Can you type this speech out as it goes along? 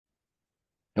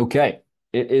Okay,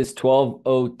 it is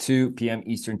 12:02 p.m.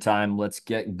 Eastern Time. Let's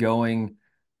get going.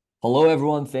 Hello,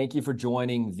 everyone. Thank you for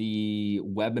joining the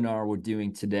webinar we're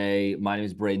doing today. My name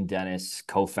is Braden Dennis,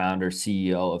 co-founder,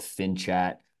 CEO of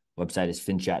FinChat. Website is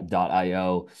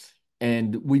finchat.io.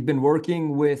 And we've been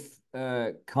working with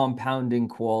compounding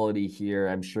quality here.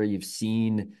 I'm sure you've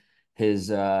seen his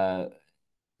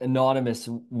anonymous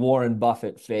Warren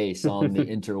Buffett face on the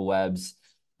interwebs,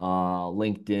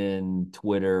 LinkedIn,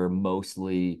 Twitter,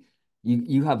 mostly.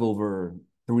 You have over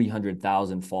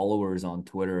 300,000 followers on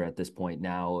Twitter at this point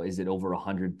now. Is it over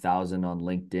 100,000 on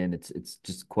LinkedIn? It's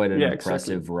just quite an Yeah,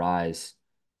 exactly. impressive rise.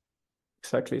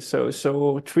 Exactly. So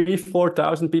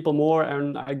 4,000 people more,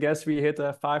 and I guess we hit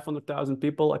 500,000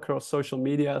 people across social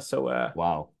media. So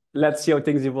Wow. let's see how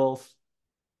things evolve.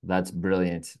 That's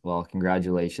brilliant. Well,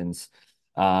 congratulations.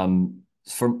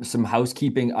 For some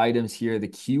housekeeping items here, the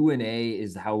Q&A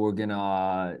is how we're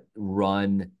gonna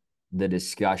run the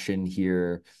discussion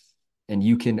here. And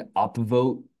you can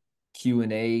upvote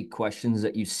Q&A questions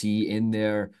that you see in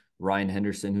there. Ryan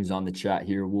Henderson, who's on the chat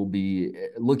here, will be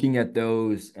looking at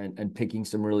those and picking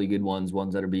some really good ones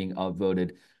that are being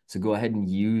upvoted. So go ahead and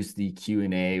use the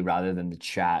Q&A rather than the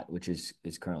chat, which is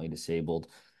currently disabled.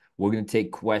 We're going to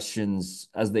take questions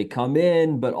as they come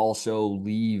in, but also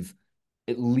leave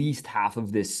at least half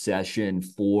of this session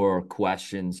for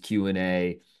questions,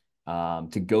 Q&A,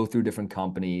 to go through different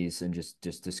companies and just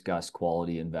discuss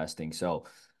quality investing. So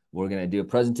we're going to do a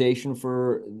presentation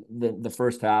for the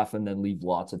first half and then leave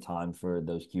lots of time for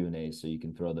those Q&As so you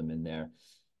can throw them in there.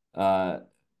 Uh,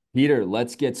 Pieter,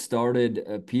 let's get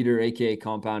started. Pieter, aka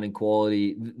Compounding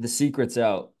Quality. The secret's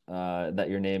out that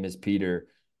your name is Pieter.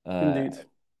 Uh, Indeed.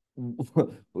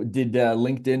 did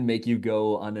LinkedIn make you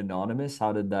go unanonymous?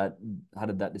 How did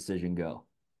that decision go?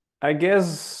 I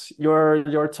guess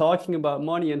you're talking about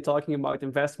money and talking about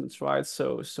investments, right?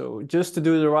 So just to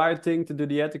do the right thing, to do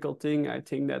the ethical thing, I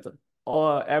think that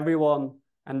everyone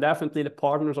and definitely the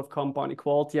partners of Compound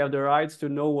Equality have the rights to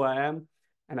know who I am.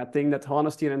 And I think that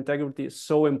honesty and integrity is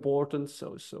so important.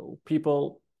 So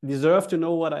people deserve to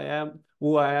know what I am,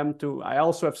 who I am too. I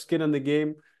also have skin in the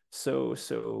game. So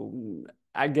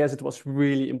I guess it was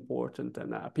really important,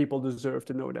 and people deserve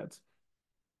to know that.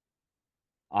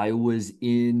 I was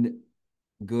in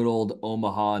good old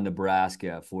Omaha,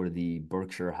 Nebraska for the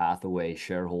Berkshire Hathaway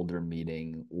shareholder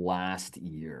meeting last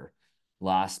year,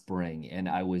 last spring, and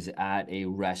I was at a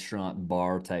restaurant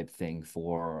bar type thing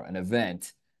for an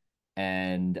event,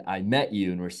 and I met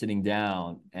you, and we're sitting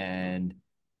down, and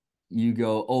you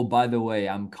go, "Oh, by the way,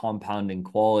 I'm compounding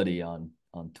quality on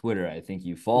Twitter. I think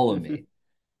you follow me."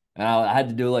 And I had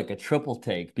to do like a triple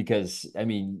take because I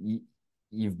mean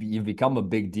you've become a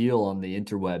big deal on the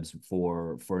interwebs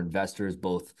for investors,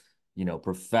 both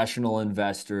professional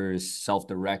investors,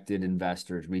 self-directed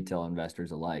investors, retail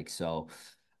investors alike. So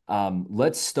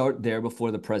let's start there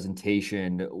before the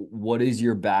presentation. What is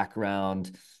your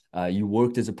background? You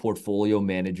worked as a portfolio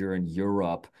manager in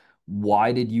Europe.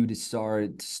 Why did you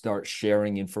decide to start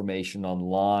sharing information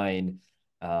online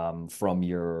from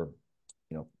your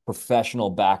professional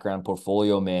background,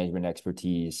 portfolio management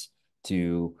expertise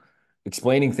to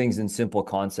explaining things in simple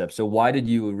concepts? So why did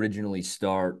you originally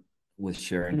start with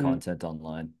sharing content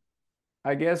online?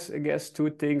 I guess two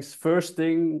things. First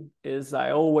thing is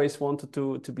I always wanted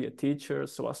to be a teacher.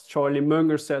 So as Charlie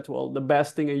Munger said, well, the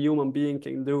best thing a human being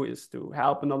can do is to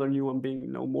help another human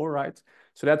being know more, right?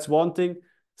 So that's one thing.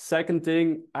 Second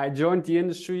thing, I joined the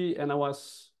industry and I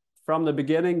was from the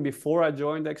beginning, before I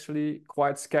joined, actually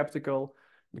quite skeptical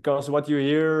because what you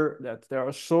hear that there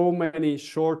are so many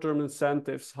short-term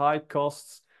incentives, high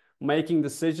costs, making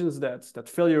decisions that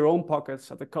fill your own pockets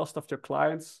at the cost of your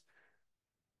clients.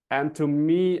 And to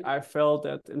me, I felt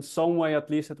that in some way, at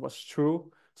least, it was true.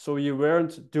 So you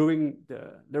weren't doing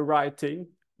the right thing,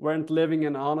 weren't living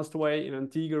in an honest way, in an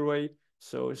integer way.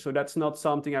 So that's not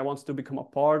something I want to become a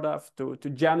part of, to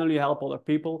generally help other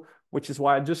people, which is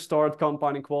why I just started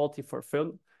Compounding Quality for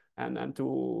fun and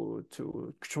to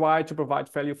try to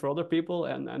provide value for other people.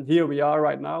 And here we are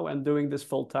right now and doing this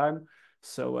full time.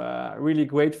 So really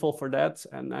grateful for that.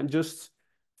 And just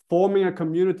forming a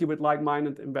community with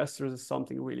like-minded investors is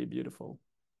something really beautiful.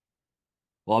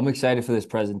 Well, I'm excited for this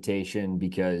presentation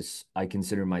because I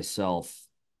consider myself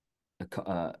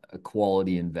a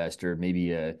quality investor,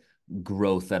 maybe a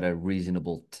growth at a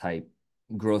reasonable type,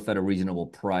 growth at a reasonable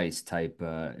price type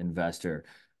investor.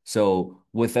 So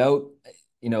without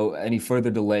any further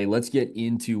delay, let's get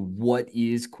into what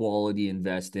is quality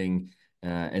investing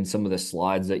and some of the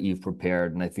slides that you've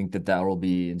prepared. And I think that will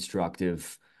be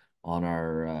instructive on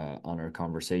our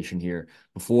conversation here.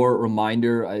 Before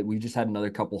reminder, we just had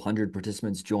another couple hundred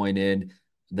participants join in.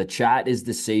 The chat is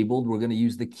disabled. We're going to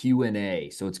use the Q&A.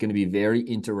 So it's going to be very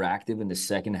interactive in the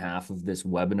second half of this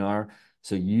webinar.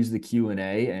 So use the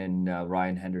Q&A, and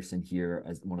Ryan Henderson here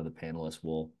as one of the panelists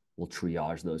will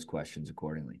triage those questions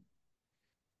accordingly.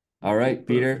 All Okay, right,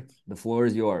 Peter, perfect. the floor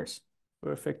is yours.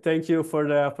 Perfect. Thank you for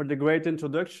the great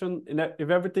introduction. And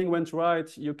if everything went right,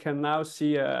 you can now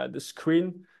see the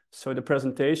screen, so the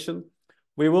presentation.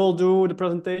 We will do the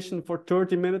presentation for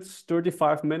 30 minutes,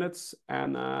 35 minutes,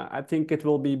 and I think it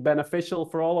will be beneficial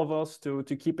for all of us to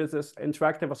keep it as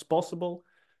interactive as possible.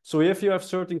 So if you have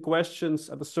certain questions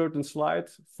at a certain slide,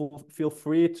 feel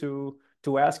free to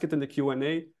ask it in the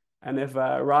Q&A. And if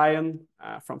Ryan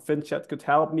from FinChat could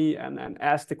help me and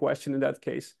ask the question in that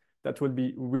case, that would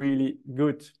be really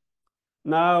good.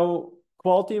 Now,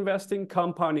 quality investing,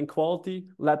 compounding quality,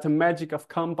 let the magic of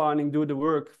compounding do the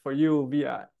work for you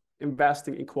via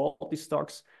investing in quality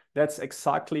stocks. That's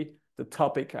exactly the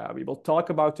topic we will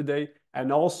talk about today,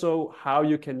 and also how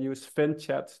you can use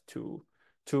FinChat to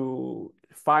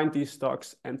find these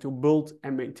stocks and to build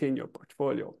and maintain your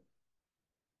portfolio.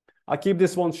 I'll keep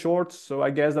this one short, so I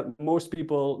guess that most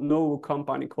people know who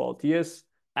compounding quality is.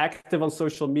 Active on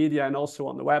social media and also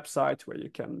on the website, where you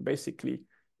can basically,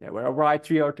 where I write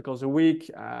 3 articles a week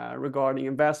regarding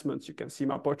investments. You can see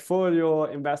my portfolio,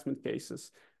 investment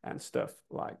cases, and stuff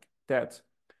like that.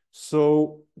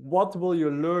 So what will you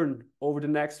learn over the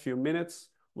next few minutes?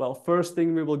 Well, first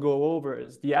thing we will go over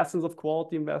is the essence of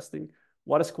quality investing.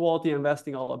 What is quality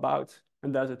investing all about,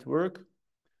 and does it work?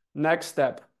 Next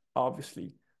step,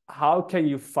 obviously, how can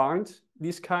you find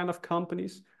these kind of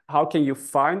companies? How can you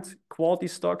find quality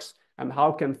stocks? And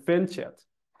how can FinChat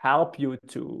help you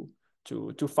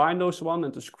to find those one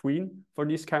and to screen for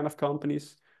these kind of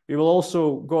companies? We will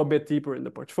also go a bit deeper in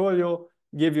the portfolio,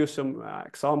 give you some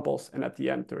examples, and at the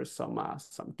end there is some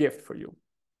gift for you.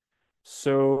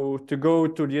 So to go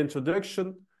to the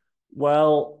introduction,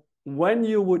 well, when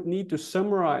you would need to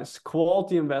summarize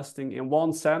quality investing in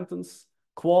one sentence,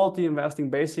 quality investing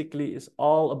basically is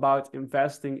all about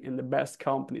investing in the best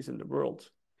companies in the world.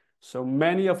 So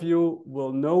many of you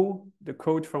will know the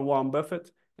quote from Warren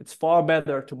Buffett: it's far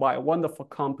better to buy a wonderful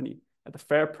company at a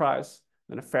fair price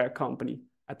than a fair company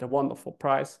at a wonderful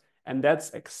price. And that's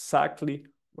exactly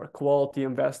what quality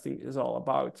investing is all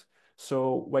about.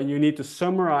 So when you need to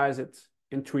summarize it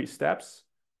in 3 steps,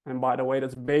 and by the way,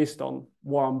 that's based on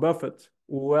Warren Buffett,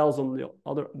 who else on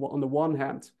the one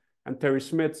hand, and Terry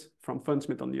Smith from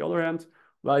FundSmith on the other hand,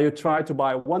 well, you try to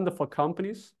buy wonderful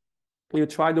companies. You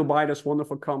try to buy those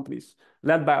wonderful companies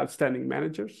led by outstanding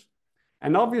managers.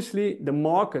 And obviously, the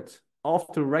market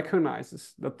often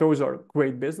recognizes that those are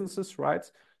great businesses, right?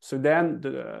 So then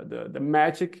the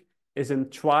magic is in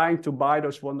trying to buy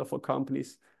those wonderful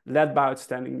companies led by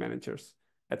outstanding managers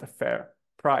at a fair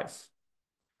price.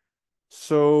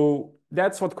 So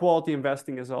that's what quality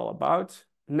investing is all about.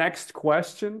 Next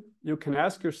question you can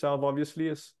ask yourself, obviously,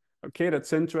 is, okay,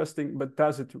 that's interesting, but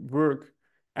does it work?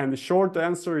 And the short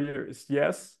answer here is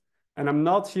yes. And I'm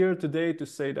not here today to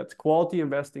say that quality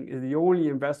investing is the only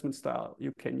investment style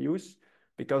you can use,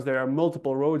 because there are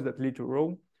multiple roads that lead to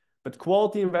Rome. But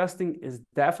quality investing is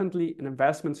definitely an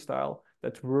investment style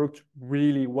that worked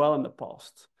really well in the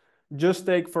past. Just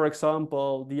take, for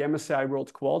example, the MSCI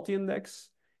World Quality Index.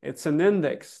 It's an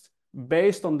index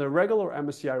based on the regular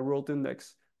MSCI World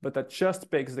Index, but that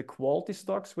just picks the quality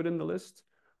stocks within the list.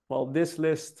 Well, this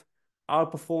list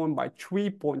outperformed by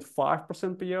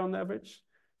 3.5% per year on average.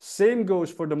 Same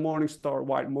goes for the Morningstar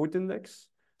White Moat Index.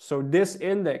 So this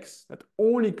index that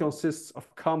only consists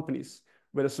of companies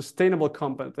with a sustainable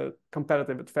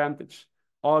competitive advantage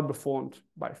outperformed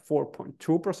by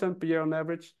 4.2% per year on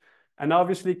average. And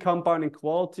obviously, compounding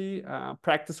quality,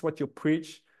 practice what you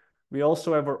preach. We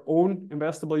also have our own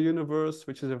investable universe,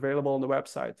 which is available on the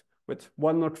website with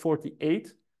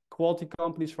 148 quality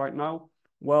companies right now.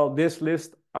 Well, this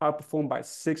list outperformed by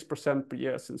 6% per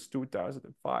year since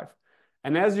 2005.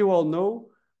 And as you all know,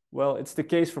 well, it's the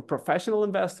case for professional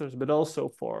investors, but also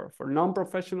for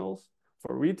non-professionals,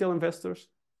 for retail investors.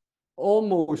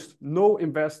 Almost no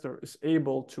investor is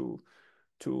able to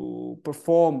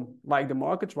perform like the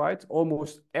market, right?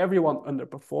 Almost everyone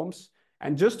underperforms.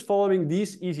 And just following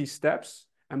these easy steps,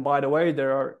 and by the way,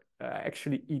 there are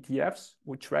actually ETFs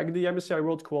which track the MSCI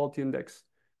World Quality Index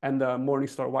and the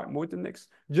Morningstar White Moat Index.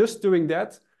 Just doing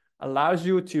that allows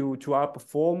you to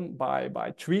outperform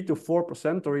by 3 to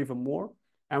 4% or even more.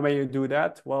 And when you do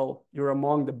that, well, you're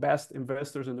among the best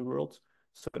investors in the world.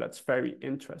 So that's very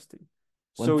interesting.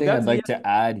 One So thing that's I'd the like to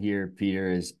add here,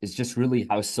 Peter, is just really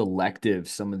how selective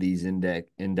some of these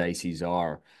indices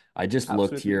are. I just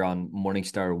looked absolutely. here on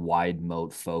Morningstar Wide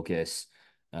Moat Focus.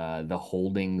 The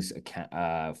holdings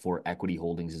account for equity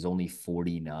holdings is only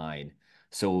 49.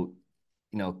 So,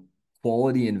 you know,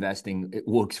 quality investing, it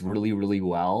works really, really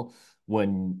well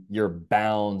when your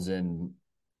bounds and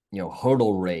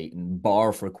hurdle rate and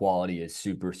bar for quality is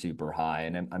super, super high.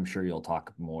 And I'm sure you'll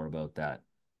talk more about that.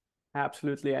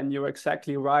 Absolutely, and you're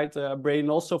exactly right, Braden.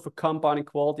 Also for compounding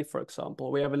quality, for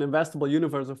example, we have an investable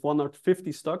universe of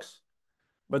 150 stocks,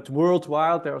 but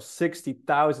worldwide there are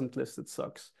 60,000 listed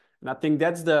stocks. And I think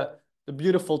that's the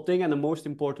beautiful thing and the most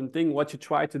important thing. What you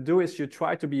try to do is you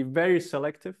try to be very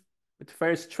selective with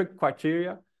very strict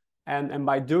criteria. And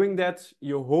by doing that,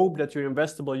 you hope that your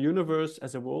investable universe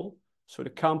as a whole, so the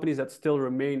companies that still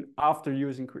remain after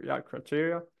using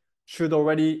criteria, should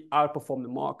already outperform the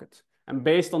market. And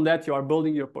based on that, you are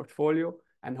building your portfolio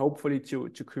and hopefully to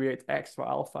create extra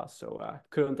alpha. So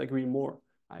couldn't agree more,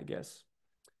 I guess.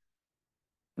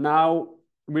 Now,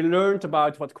 we learned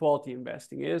about what quality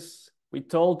investing is. We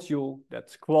told you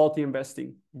that quality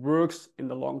investing works in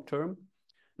the long term.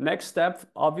 Next step,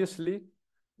 obviously,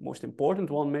 most important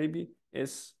one maybe,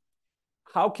 is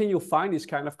how can you find these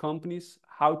kind of companies?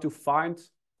 How to find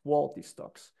quality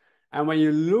stocks? And when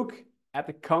you look at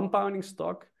the compounding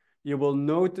stock, you will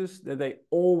notice that they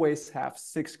always have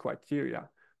 6 criteria.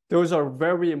 Those are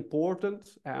very important,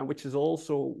 which is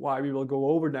also why we will go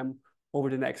over them over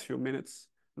the next few minutes.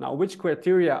 Now, which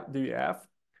criteria do you have?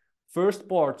 First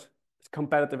part is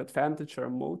competitive advantage or a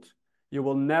moat. You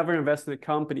will never invest in a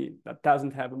company that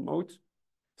doesn't have a moat.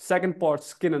 Second part,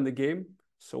 skin in the game.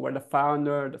 So where the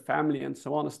founder, the family, and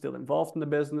so on is still involved in the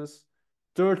business.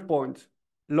 Third point,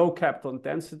 low capital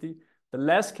intensity. The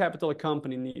less capital a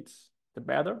company needs, the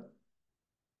better.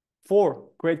 4,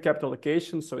 great capital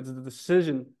allocation. So it's the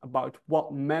decision about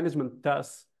what management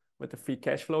does with the free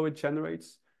cash flow it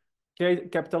generates.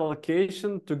 Capital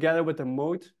allocation together with the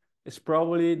moat is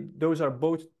probably, those are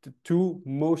both the 2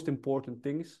 most important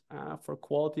things for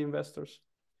quality investors.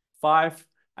 5,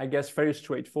 I guess, very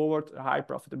straightforward, a high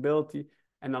profitability.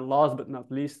 And then last but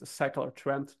not least, a secular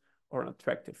trend or an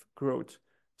attractive growth.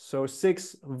 So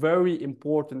 6 very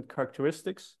important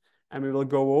characteristics, and we will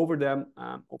go over them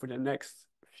over the next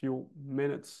few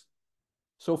minutes.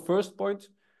 So first point,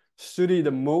 study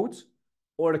the moat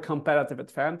or the competitive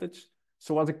advantage.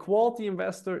 So as a quality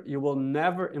investor, you will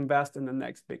never invest in the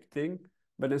next big thing,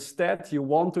 but instead you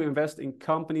want to invest in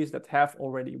companies that have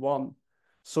already won.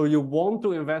 So you want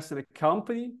to invest in a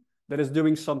company that is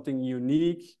doing something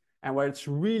unique and where it's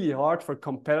really hard for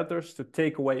competitors to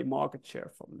take away market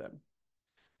share from them.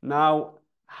 Now,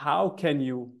 how can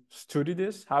you study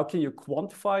this? How can you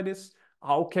quantify this?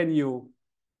 How can you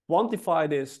quantify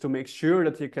this to make sure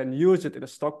that you can use it in a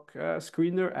stock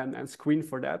screener and screen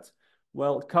for that?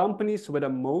 Well, companies with a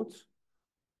moat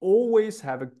always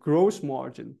have a gross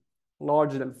margin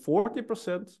larger than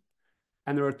 40%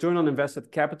 and a return on invested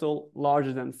capital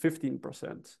larger than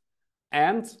 15%.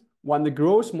 And when the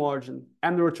gross margin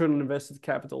and the return on invested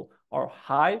capital are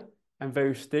high and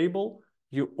very stable,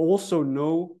 you also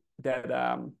know that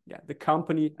the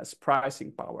company has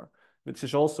pricing power, which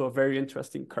is also a very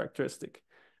interesting characteristic.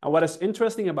 And what is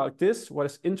interesting about this, what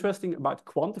is interesting about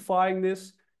quantifying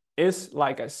this, is,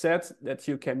 like I said, that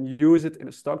you can use it in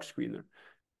a stock screener.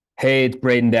 Hey, it's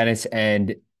Braden Dennis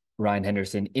and Ryan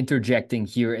Henderson interjecting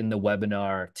here in the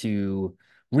webinar to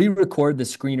re-record the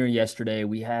screener yesterday.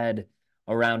 We had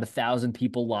around 1,000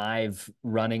 people live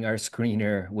running our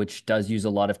screener, which does use a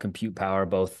lot of compute power,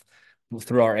 both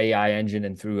through our AI engine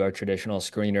and through our traditional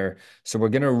screener. So we're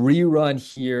going to rerun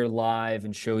here live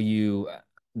and show you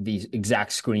the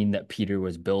exact screen that Pieter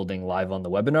was building live on the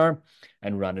webinar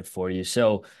and run it for you.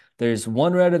 So there's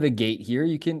one right out of the gate here.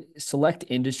 You can select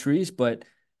industries, but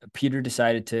Pieter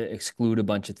decided to exclude a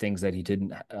bunch of things that he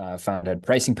didn't found had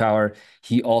pricing power.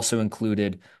 He also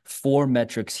included 4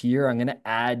 metrics here. I'm going to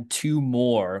add 2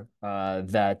 more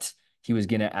that he was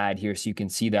going to add here so you can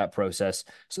see that process.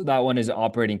 So that one is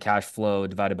operating cash flow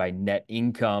divided by net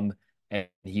income, and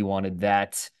he wanted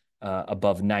that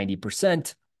above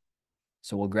 90%.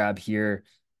 So we'll grab here,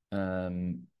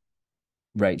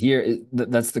 right here.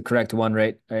 That's the correct one,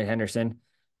 right, Henderson?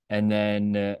 And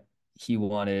then he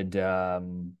wanted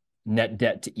net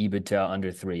debt to EBITDA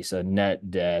under 3. So net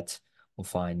debt, we'll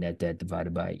find net debt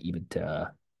divided by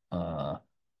EBITDA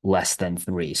less than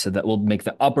 3. So that will make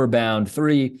the upper bound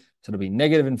 3. So it'll be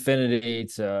negative infinity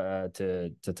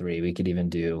to 3. We could even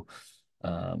do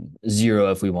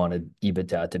 0 if we wanted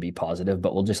EBITDA to be positive,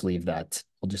 but we'll just leave that.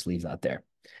 We'll just leave that there.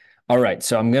 All right,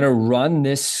 so I'm going to run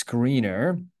this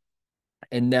screener,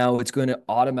 and now it's going to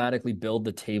automatically build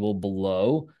the table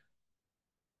below,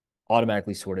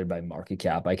 automatically sorted by market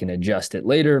cap. I can adjust it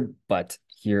later, but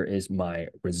here is my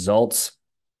results.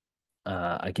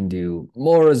 I can do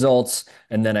more results,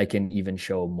 and then I can even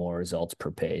show more results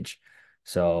per page.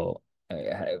 So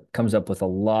it comes up with a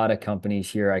lot of companies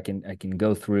here. I can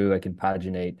go through, I can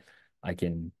paginate, I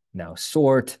can now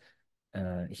sort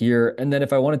here. And then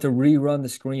if I wanted to rerun the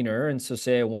screener, and so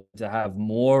say I want to have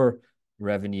more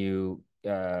revenue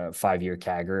 5-year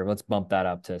CAGR, let's bump that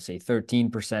up to say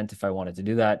 13% if I wanted to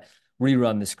do that,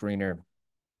 rerun the screener.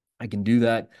 I can do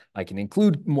that. I can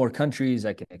include more countries.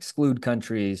 I can exclude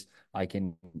countries. I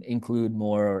can include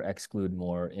more or exclude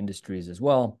more industries as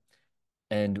well.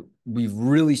 And we've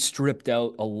really stripped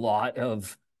out a lot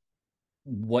of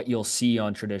what you'll see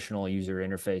on traditional user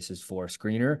interfaces for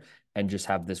screener and just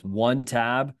have this one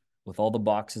tab with all the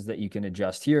boxes that you can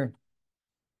adjust here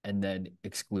and then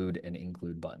exclude and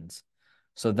include buttons.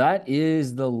 So that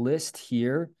is the list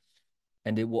here,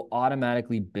 and it will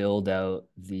automatically build out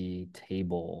the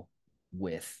table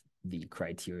with the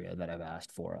criteria that I've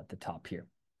asked for at the top here.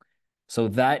 So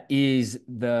that is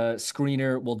the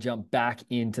screener. We'll jump back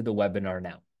into the webinar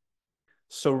now.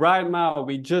 So right now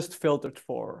we just filtered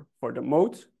for the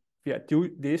mode via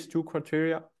these two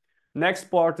criteria.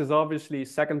 Next part is obviously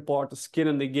second part, the skin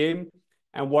in the game.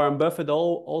 And Warren Buffett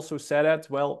also said that,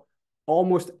 well,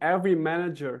 almost every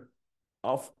manager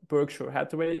of Berkshire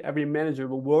Hathaway, every manager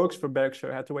who works for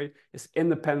Berkshire Hathaway is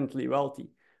independently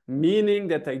wealthy, meaning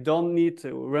that they don't need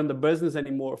to run the business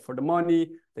anymore for the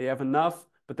money. They have enough,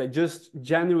 but they just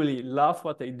genuinely love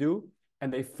what they do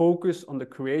and they focus on the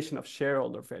creation of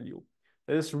shareholder value.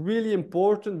 That is really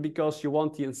important because you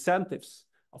want the incentives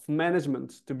of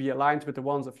management to be aligned with the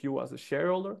ones of you as a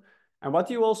shareholder. And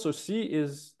what you also see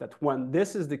is that when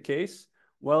this is the case,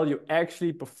 well, you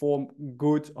actually perform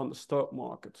good on the stock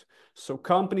market. So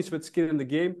companies with skin in the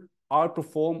game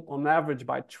outperform on average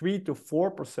by 3 to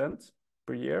 4%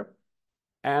 per year.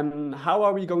 And how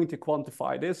are we going to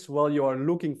quantify this? Well, you are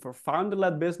looking for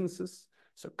founder-led businesses,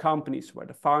 so companies where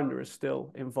the founder is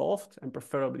still involved and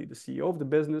preferably the CEO of the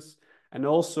business, and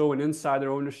also an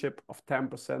insider ownership of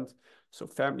 10%, so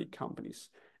family companies.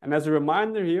 And as a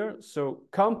reminder here, so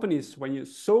companies, when you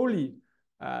solely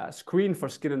screen for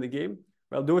skin in the game,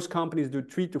 well, those companies do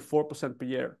 3 to 4% per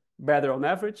year, better on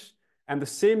average. And the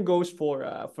same goes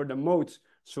for the moat.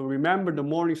 So remember the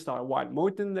Morningstar Wide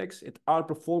Moat Index, it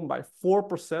outperformed by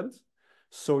 4%.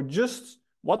 So just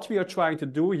what we are trying to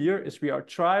do here is we are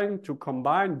trying to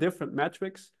combine different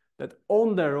metrics that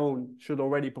on their own should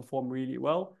already perform really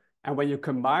well. And when you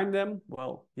combine them,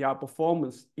 well, the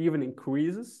outperformance even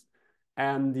increases.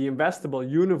 And the investable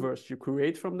universe you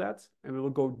create from that, and we will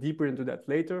go deeper into that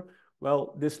later,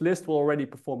 well, this list will already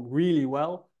perform really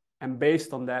well. And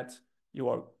based on that, you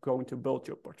are going to build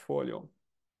your portfolio.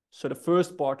 So the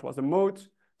first part was the moat,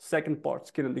 second part,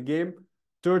 skin in the game.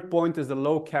 Third point is the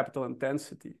low capital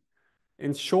intensity.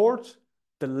 In short,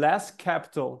 the less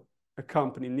capital a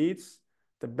company needs,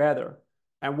 the better.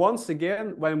 And once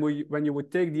again, when you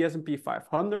would take the S&P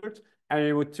 500 and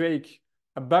you would take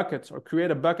a bucket or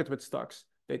create a bucket with stocks,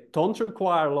 they don't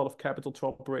require a lot of capital to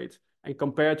operate. And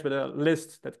compared with a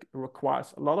list that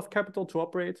requires a lot of capital to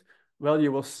operate, well,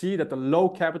 you will see that the low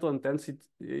capital intensity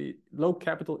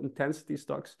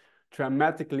stocks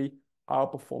dramatically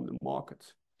outperform the market.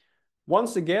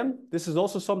 Once again, this is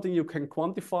also something you can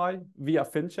quantify via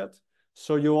FinChat.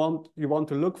 So you want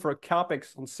to look for a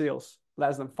capex on sales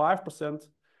less than 5%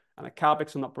 and a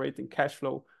capex on operating cash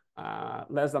flow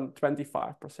less than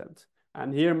 25%.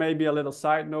 And here maybe a little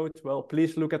side note, well,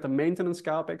 please look at the maintenance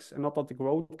capex and not at the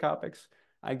growth capex.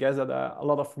 I guess that a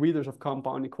lot of readers of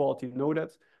Compound Equality know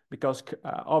that because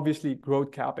obviously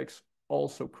growth capex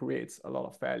also creates a lot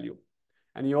of value.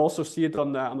 And you also see it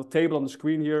on the table on the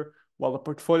screen here. Well, the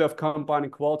portfolio of Compound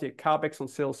Equality capex on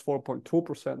sales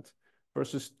 4.2%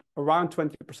 versus around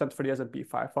 20% for the S&P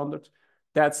 500.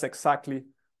 That's exactly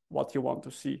what you want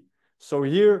to see. So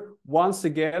here, once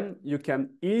again, you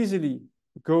can easily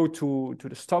go to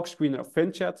the stock screener of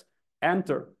FinChat,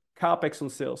 enter capex on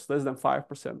sales less than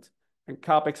 5% and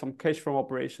capex on cash from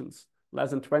operations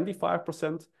less than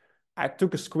 25%. I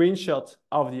took a screenshot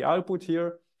of the output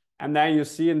here, and then you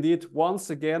see indeed, once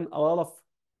again, a lot of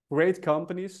great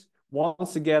companies.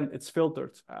 Once again, it's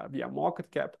filtered via market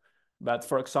cap. But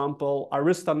for example,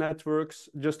 Arista Networks,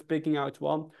 just picking out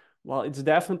one, well, it's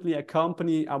definitely a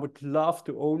company I would love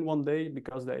to own one day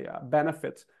because they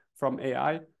benefit from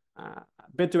AI. A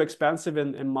bit too expensive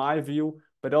in my view,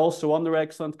 but also other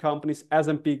excellent companies,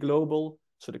 S&P Global,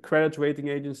 so the credit rating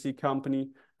agency company.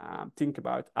 Think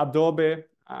about Adobe.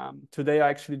 Today I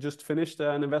actually just finished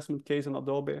an investment case on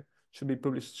Adobe, should be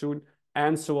published soon,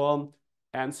 and so on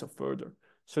and so further.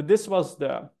 So this was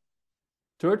the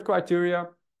third criteria.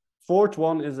 Fourth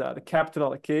one is the capital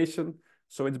allocation.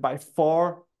 So it's by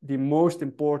far the most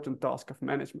important task of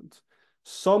management.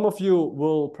 Some of you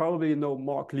will probably know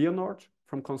Mark Leonard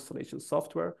from Constellation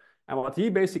Software. And what he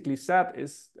basically said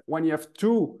is when you have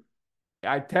two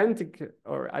identical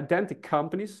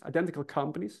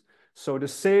companies, so the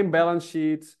same balance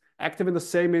sheets, active in the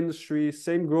same industry,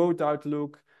 same growth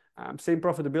outlook, same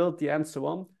profitability, and so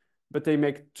on, but they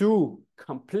make two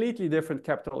completely different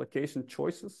capital allocation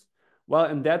choices. Well,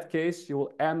 in that case, you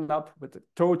will end up with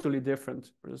totally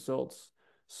different results.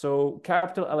 So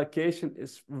capital allocation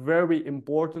is very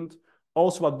important.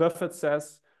 Also, what Buffett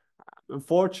says,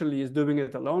 unfortunately, is doing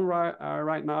it alone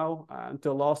right now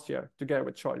until last year, together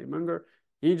with Charlie Munger.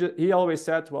 He always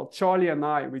said, well, Charlie and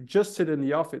I, we just sit in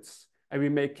the office and we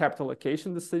make capital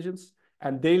allocation decisions,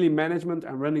 and daily management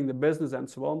and running the business and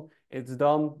so on, it's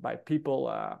done by people,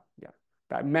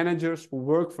 by managers who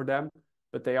work for them,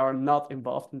 but they are not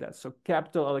involved in that. So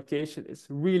capital allocation is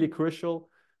really crucial.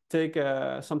 Take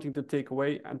something to take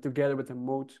away, and together with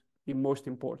the most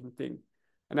important thing.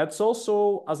 And that's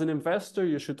also, as an investor,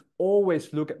 you should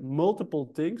always look at multiple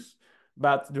things,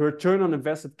 but the return on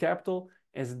invested capital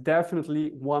is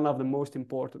definitely one of the most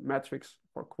important metrics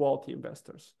for quality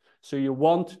investors. So you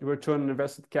want the return on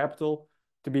invested capital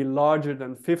to be larger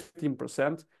than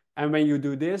 15%. And when you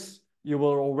do this, you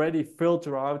will already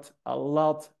filter out a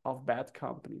lot of bad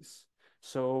companies.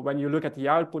 So when you look at the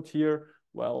output here,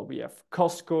 well, we have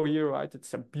Costco here, right?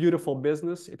 It's a beautiful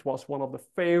business. It was one of the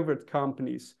favorite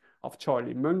companies of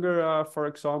Charlie Munger, for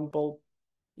example.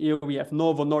 Here we have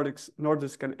Novo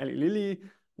Nordisk and Eli Lilly.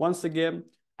 Once again,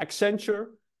 Accenture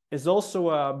is also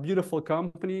a beautiful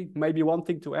company. Maybe one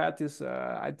thing to add is,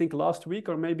 I think last week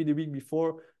or maybe the week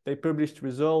before, they published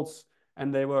results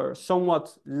and they were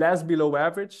somewhat less below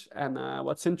average. And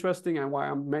what's interesting and why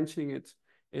I'm mentioning it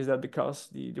is that because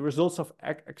the results of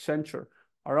Accenture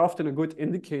are often a good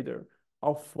indicator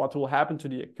of what will happen to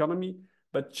the economy.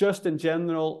 But just in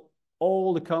general,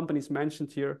 all the companies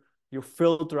mentioned here, you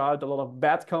filter out a lot of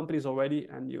bad companies already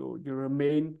and you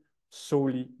remain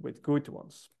solely with good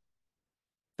ones.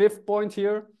 Fifth point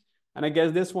here, and I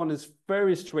guess this one is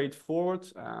very straightforward,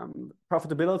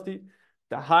 profitability.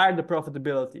 The higher the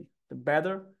profitability, the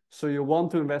better. So you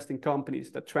want to invest in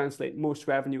companies that translate most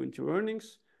revenue into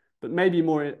earnings, but maybe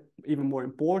even more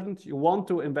important, you want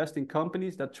to invest in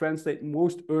companies that translate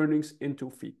most earnings into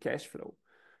free cash flow.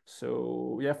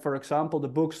 So we have, for example, the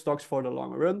book Stocks for the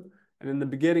Long Run. And in the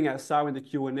beginning, I saw in the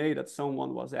Q&A that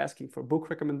someone was asking for book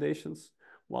recommendations.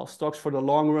 Well, Stocks for the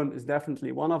Long Run is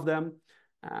definitely one of them.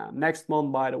 Next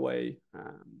month, by the way,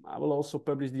 I will also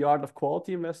publish The Art of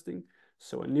Quality Investing.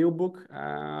 So a new book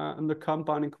under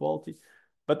compounding quality.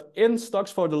 But in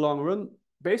Stocks for the Long Run,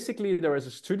 basically there is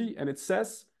a study and it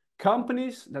says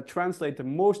companies that translate the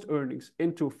most earnings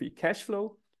into free cash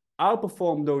flow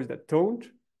outperform those that don't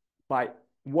by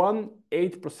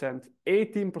 8%,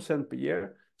 18% per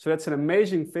year. So that's an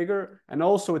amazing figure. And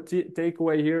also a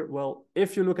takeaway here, well,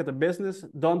 if you look at the business,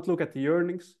 don't look at the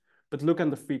earnings, but look at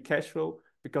the free cash flow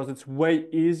because it's way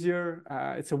easier.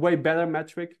 It's a way better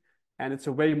metric and it's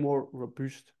a way more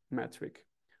robust metric.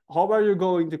 How are you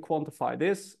going to quantify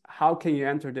this? How can you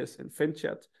enter this in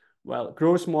FinChat? Well,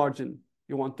 gross margin,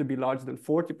 you want to be larger than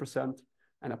 40%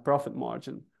 and a profit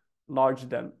margin larger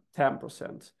than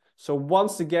 10%. So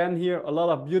once again here, a lot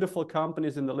of beautiful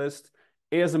companies in the list.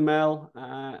 ASML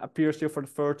appears here for the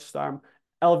first time.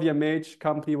 LVMH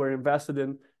company we're invested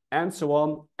in, and so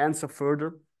on and so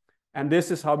further. And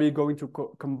this is how we're going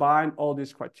to combine all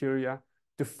these criteria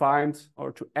to find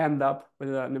or to end up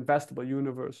with an investable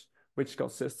universe which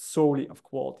consists solely of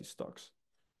quality stocks.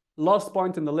 Last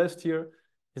point in the list here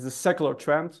is the secular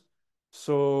trend.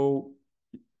 So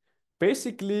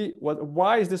basically,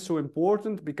 why is this so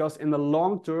important? Because in the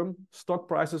long term, stock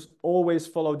prices always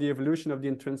follow the evolution of the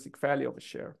intrinsic value of a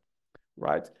share,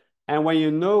 right? And when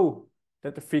you know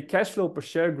that the free cash flow per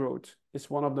share growth is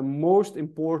one of the most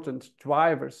important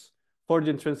drivers for the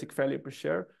intrinsic value per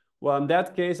share, well, in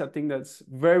that case, I think that's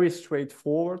very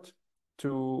straightforward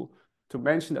to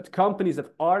mention that companies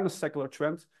that are in a secular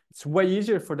trend, it's way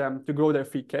easier for them to grow their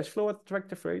free cash flow at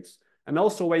attractive rates, and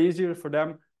also way easier for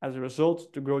them as a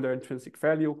result to grow their intrinsic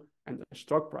value and their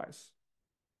stock price.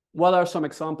 What are some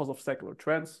examples of secular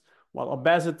trends? Well,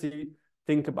 obesity,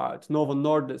 think about Novo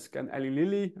Nordisk and Eli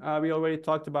Lilly, we already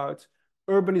talked about.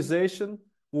 Urbanization,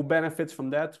 who benefits from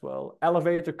that? Well,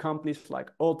 elevator companies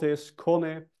like Otis,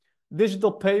 Kone.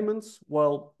 Digital payments,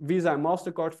 well, Visa and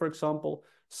MasterCard, for example.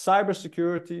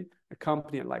 Cybersecurity, a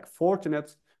company like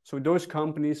Fortinet. So those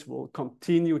companies will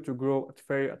continue to grow at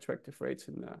very attractive rates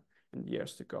in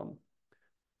years to come.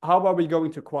 How are we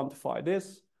going to quantify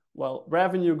this? Well,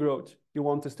 revenue growth, you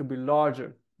want this to be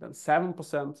larger than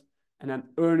 7%, and then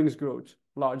earnings growth,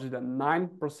 larger than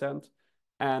 9%.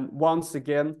 And once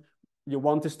again, you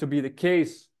want this to be the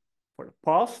case for the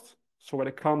past, so where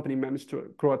the company managed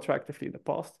to grow attractively in the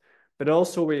past, but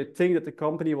also where you think that the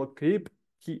company will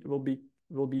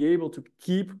be able to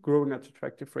keep growing at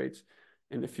attractive rates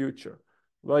in the future.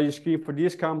 Well, you screen for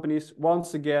these companies.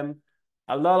 Once again,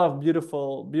 a lot of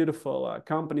beautiful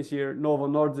companies here: Novo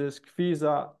Nordisk,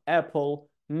 Visa, Apple,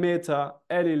 Meta,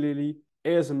 Eli Lilly,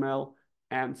 ASML,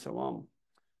 and so on.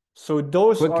 So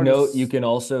those Quick are note, you the, can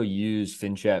also use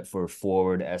FinChat for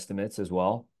forward estimates as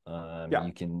well. yeah.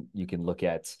 You can look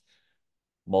at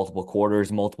multiple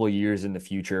quarters, multiple years in the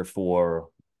future for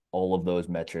all of those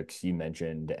metrics you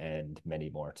mentioned and many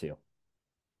more too.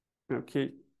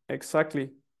 Okay, exactly.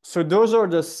 So those are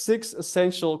the 6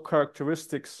 essential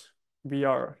characteristics we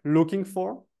are looking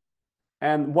for.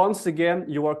 And once again,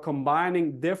 you are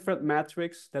combining different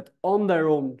metrics that on their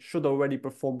own should already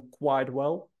perform quite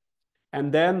well.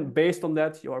 And then based on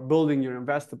that, you are building your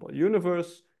investable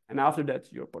universe. And after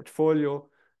that, your portfolio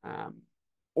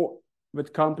or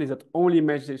with companies that only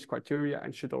match these criteria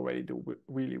and should already do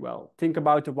really well. Think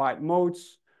about the white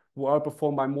moats who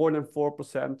outperform by more than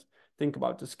 4%. Think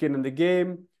about the skin in the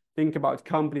game. Think about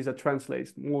companies that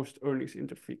translate most earnings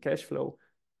into free cash flow,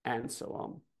 and so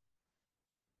on.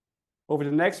 Over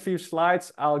the next few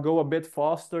slides, I'll go a bit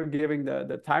faster, given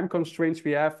the time constraints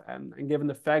we have, and given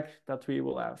the fact that we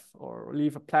will have or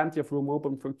leave plenty of room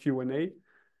open for Q&A.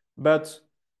 But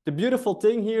the beautiful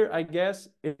thing here, I guess,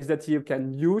 is that you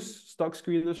can use stock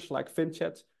screeners like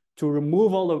FinChat to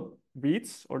remove all the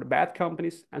weeds or the bad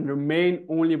companies and remain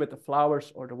only with the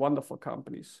flowers or the wonderful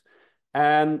companies.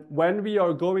 And when we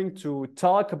are going to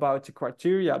talk about the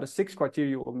criteria, the 6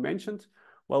 criteria we mentioned,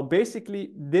 well,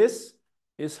 basically, this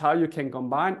is how you can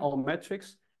combine all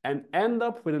metrics and end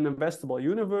up with an investable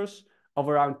universe of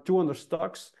around 200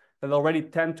 stocks that already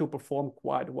tend to perform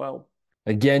quite well.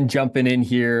 Again, jumping in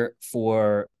here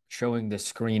for showing the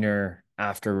screener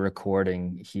after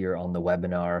recording here on the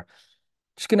webinar.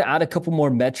 Just going to add a couple more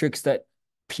metrics that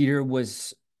Pieter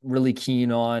was really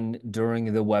keen on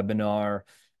during the webinar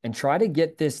and try to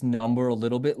get this number a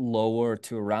little bit lower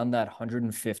to around that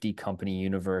 150 company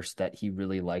universe that he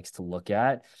really likes to look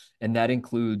at. And that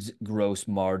includes gross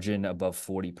margin above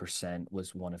 40%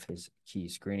 was one of his key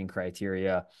screening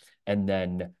criteria. And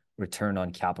then return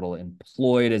on capital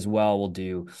employed as well. We'll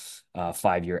do a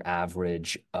 5-year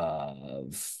average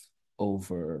of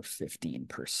over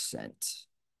 15%.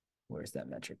 Where's that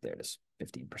metric? There it is,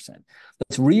 15%.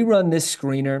 Let's rerun this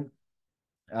screener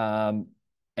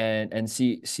and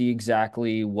see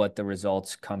exactly what the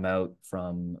results come out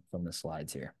from the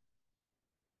slides here.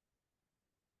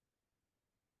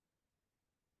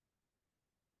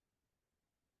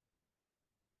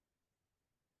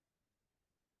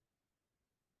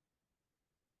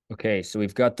 Okay, so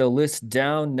we've got the list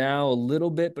down now a little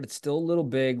bit, but it's still a little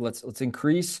big. Let's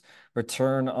increase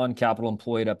return on capital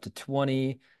employed up to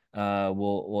 20.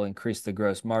 We'll increase the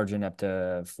gross margin up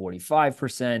to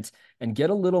 45% and get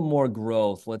a little more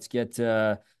growth. Let's get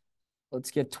 12%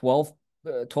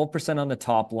 on the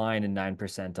top line and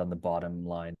 9% on the bottom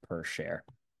line per share.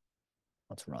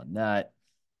 Let's run that.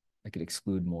 I could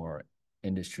exclude more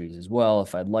industries as well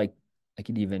if I'd like. I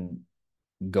could even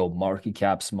go market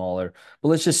cap smaller, but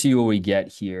let's just see what we get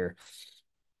here.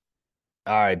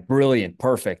 All right, brilliant,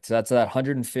 perfect. So that's that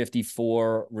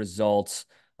 154 results.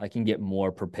 I can get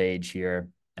more per page here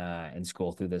and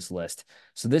scroll through this list.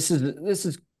 So this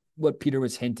is what Pieter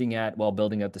was hinting at while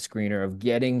building out the screener of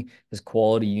getting this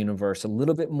quality universe a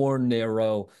little bit more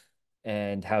narrow,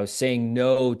 and how saying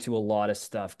no to a lot of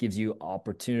stuff gives you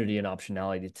opportunity and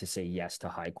optionality to say yes to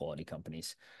high quality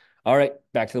companies. All right,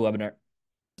 back to the webinar.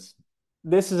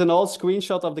 This is an old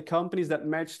screenshot of the companies that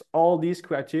matched all these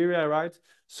criteria, right?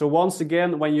 So once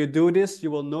again, when you do this, you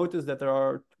will notice that there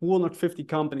are 250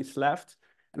 companies left.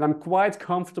 And I'm quite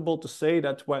comfortable to say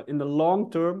that when in the long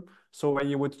term, so when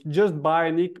you would just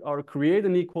buy or create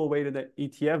an equal weighted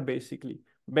ETF, basically,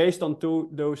 based on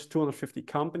those 250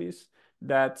 companies,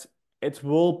 that it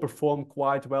will perform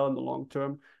quite well in the long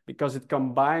term because it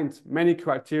combines many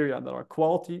criteria that are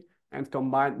quality and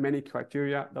combined many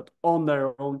criteria that on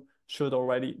their own should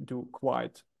already do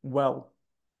quite well.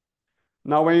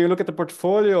 Now, when you look at the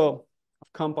portfolio of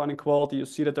compounding quality, you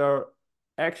see that there are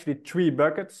actually 3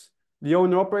 buckets. The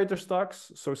owner-operator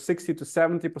stocks, so 60 to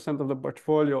 70% of the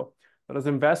portfolio that is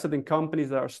invested in companies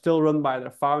that are still run by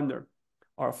their founder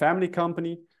or a family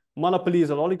company.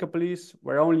 Monopolies or oligopolies,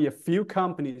 where only a few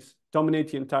companies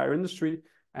dominate the entire industry.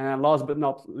 And last but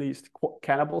not least,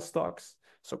 cannibal stocks.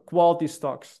 So quality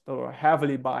stocks that are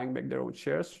heavily buying back their own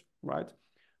shares, right?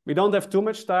 We don't have too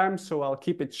much time, so I'll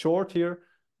keep it short here.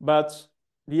 But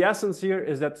the essence here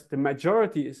is that the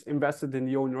majority is invested in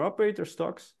the owner-operator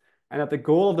stocks, and that the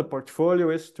goal of the portfolio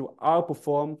is to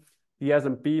outperform the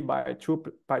S&P by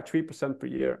 3% per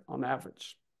year on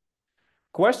average.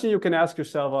 Question you can ask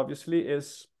yourself, obviously,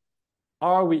 is,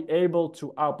 are we able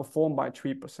to outperform by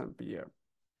 3% per year?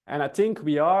 And I think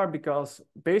we are, because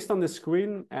based on the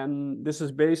screen, and this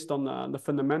is based on the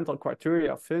fundamental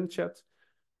criteria of FinChat,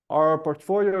 our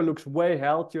portfolio looks way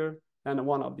healthier than the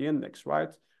one of the index,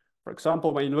 right? For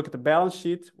example, when you look at the balance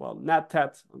sheet, well, net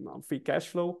debt on free cash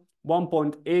flow,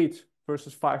 1.8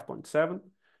 versus 5.7.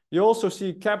 You also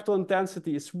see capital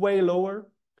intensity is way lower.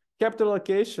 Capital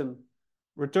allocation,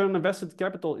 return on invested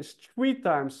capital, is 3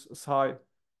 times as high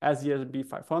as the S&P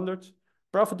 500.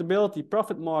 Profitability,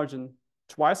 profit margin,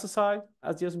 twice as high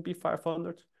as the S&P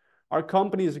 500. Our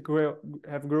companies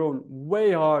have grown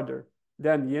way harder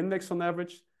than the index on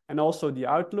average, and also the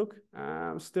outlook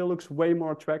still looks way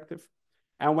more attractive.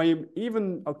 And when you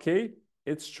even, okay,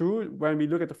 it's true, when we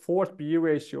look at the forward PE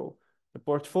ratio, the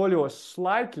portfolio is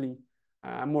slightly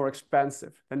more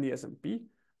expensive than the S&P.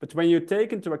 But when you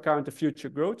take into account the future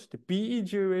growth, the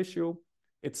PEG ratio,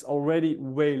 it's already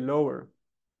way lower.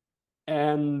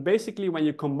 And basically, when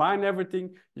you combine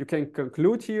everything, you can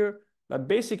conclude here that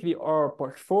basically our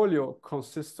portfolio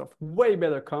consists of way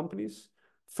better companies,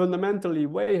 fundamentally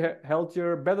way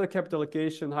healthier, better capital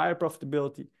allocation, higher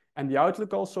profitability, and the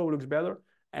outlook also looks better,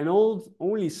 and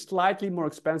only slightly more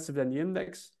expensive than the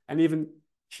index, and even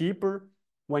cheaper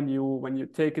when you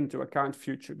take into account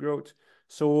future growth.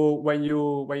 So when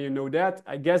you know that,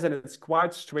 I guess that it's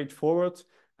quite straightforward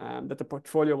that the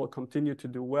portfolio will continue to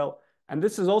do well. And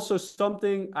this is also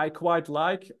something I quite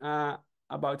like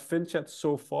about FinChat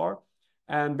so far.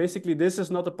 And basically, this is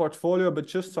not a portfolio, but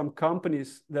just some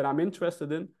companies that I'm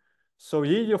interested in. So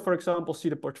here you, for example, see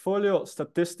the portfolio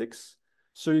statistics.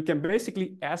 So you can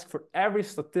basically ask for every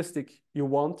statistic you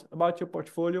want about your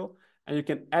portfolio, and you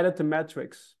can edit the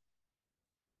metrics.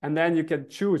 And then you can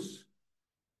choose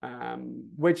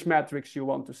which metrics you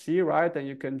want to see, right? And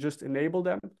you can just enable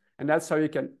them. And that's how you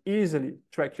can easily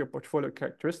track your portfolio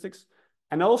characteristics.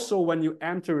 And also, when you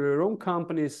enter your own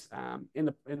companies in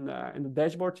the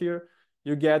dashboard here,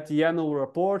 you get the annual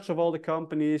reports of all the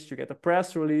companies, you get the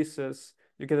press releases,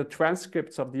 you get the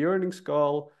transcripts of the earnings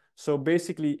call. So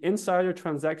basically, insider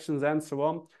transactions and so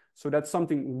on. So that's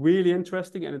something really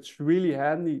interesting, and it's really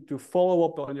handy to follow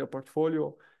up on your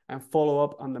portfolio and follow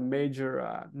up on the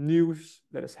major news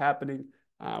that is happening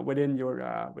within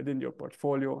your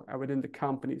portfolio and within the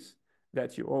companies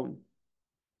that you own.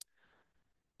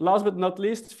 Last but not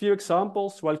least, a few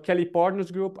examples. Well, Kelly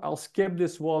Partners Group, I'll skip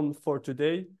this one for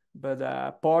today,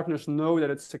 but partners know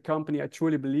that it's a company I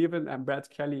truly believe in, and Brad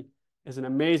Kelly is an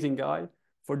amazing guy.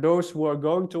 For those who are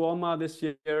going to OMA this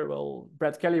year, well,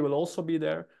 Brad Kelly will also be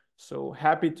there. So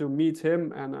happy to meet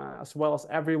him, and as well as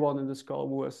everyone in this call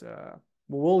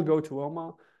who will go to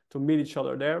OMA to meet each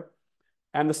other there.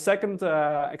 And the second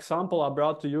example I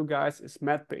brought to you guys is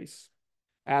MedPace.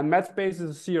 And MedPace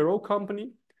is a CRO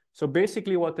company. So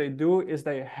basically what they do is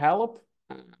they help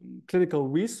clinical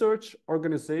research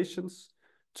organizations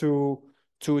to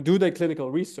do their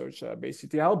clinical research,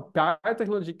 basically. They help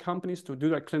biotechnology companies to do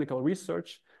their clinical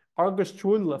research. Argus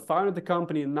Trundle founded the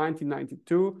company in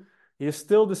 1992. He is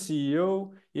still the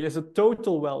CEO. He has a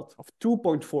total wealth of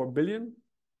 2.4 billion.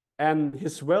 And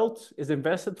his wealth is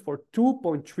invested for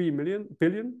 2.3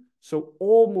 billion. So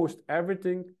almost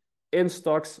everything in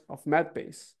stocks of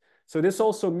MedPace. So this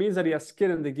also means that he has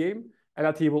skin in the game, and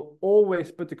that he will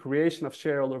always put the creation of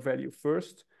shareholder value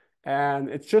first. And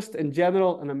it's just in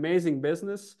general an amazing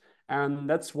business. And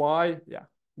that's why, yeah,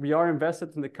 we are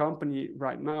invested in the company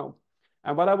right now.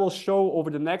 And what I will show over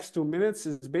the next 2 minutes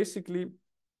is basically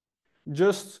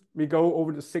just we go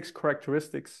over the 6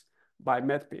 characteristics by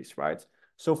MedPace, right?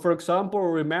 So for example,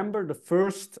 remember the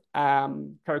first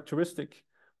characteristic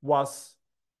was,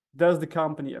 does the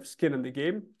company have skin in the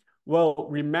game? Well,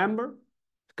 remember,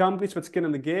 companies with skin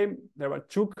in the game, there are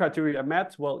 2 criteria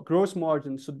met. Well, gross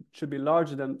margin should be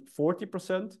larger than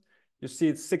 40%. You see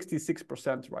it's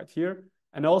 66% right here.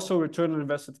 And also return on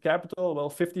invested capital, well,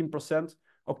 15%.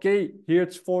 Okay, here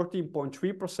it's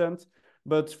 14.3%.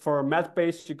 But for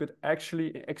MedPace, you could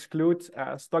actually exclude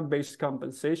stock-based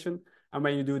compensation. And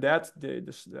when you do that,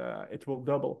 it will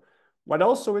double. What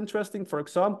also interesting, for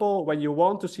example, when you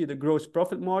want to see the gross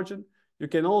profit margin, you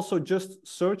can also just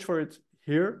search for it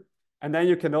here, and then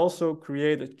you can also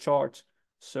create a chart.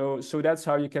 So that's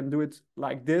how you can do it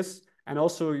like this. And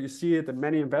also you see it in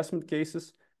many investment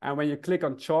cases. And when you click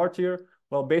on chart here,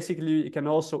 well, basically you can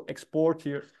also export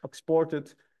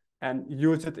it and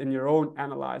use it in your own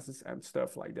analysis and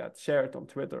stuff like that. Share it on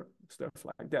Twitter, stuff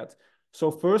like that.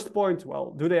 So first point,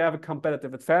 well, do they have a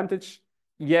competitive advantage?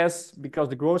 Yes, because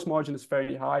the gross margin is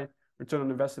very high, return on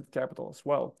invested capital as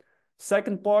well.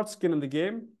 Second part, skin in the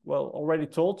game. Well, already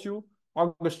told you,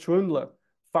 August Strundle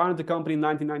founded the company in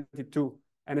 1992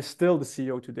 and is still the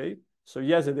CEO today. So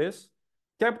yes, it is.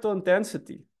 Capital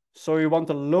intensity. So you want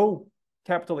a low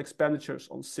capital expenditures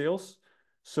on sales.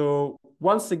 So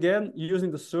once again,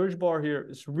 using the search bar here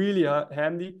is really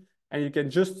handy, and you can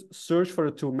just search for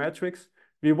the two metrics.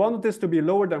 We wanted this to be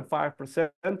lower than 5%,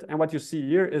 and what you see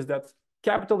here is that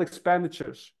capital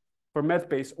expenditures for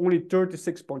Medbase only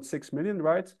 36.6 million,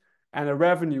 right? And a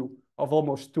revenue of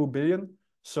almost 2 billion.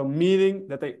 So meaning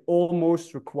that they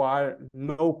almost require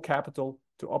no capital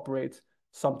to operate,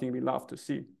 something we love to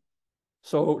see.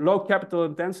 So low capital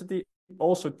intensity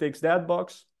also ticks that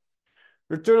box.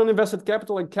 Return on invested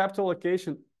capital and capital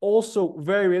allocation, also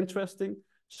very interesting.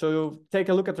 So take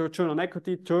a look at the return on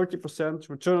equity, 30%.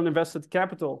 Return on invested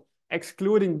capital,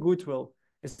 excluding goodwill,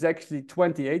 is actually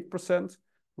 28%.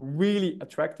 Really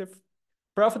attractive.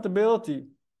 Profitability,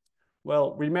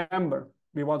 well, remember,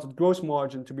 we wanted gross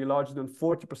margin to be larger than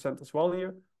 40% as well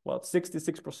here. Well, it's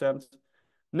 66%.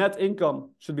 Net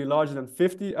income should be larger than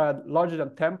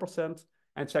 10%,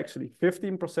 and it's actually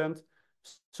 15%.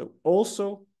 So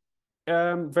also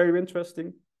very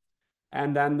interesting.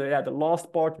 And then the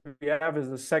last part we have is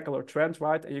the secular trend,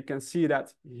 right? And you can see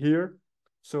that here.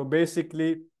 So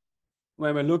basically,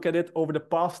 when we look at it over the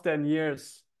past 10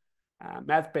 years,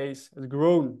 Medbase has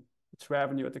grown its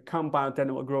revenue at a compound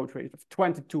annual growth rate of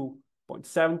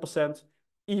 22.7%,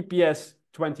 EPS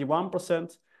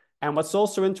 21%. And what's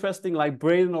also interesting, like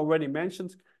Braden already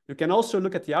mentioned, you can also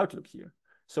look at the outlook here.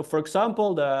 So for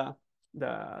example, the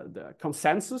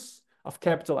consensus of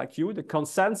Capital IQ, the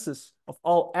consensus of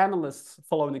all analysts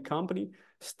following the company,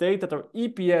 state that our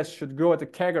EPS should grow at a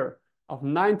CAGR of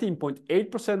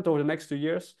 19.8% over the next 2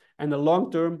 years, and the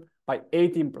long term by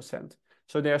 18%.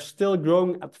 So they are still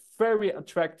growing at very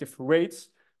attractive rates.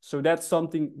 So that's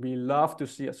something we love to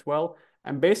see as well.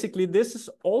 And basically, this is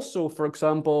also, for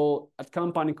example, at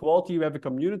Compounding Quality, we have a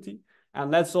community, and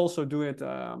let's also do it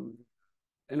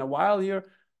in a while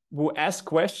here. We'll ask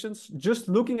questions just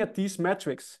looking at these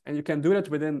metrics, and you can do that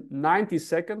within 90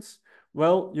 seconds.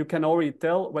 Well, you can already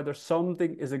tell whether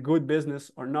something is a good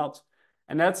business or not.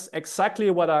 And that's exactly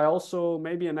what I also,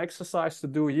 maybe an exercise to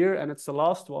do here, and it's the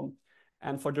last one.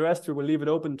 And for the rest, we will leave it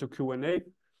open to Q&A.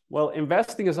 Well,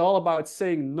 investing is all about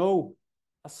saying no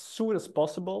as soon as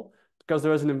possible, because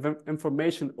there is an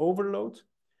information overload.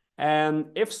 And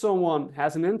if someone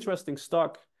has an interesting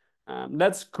stock,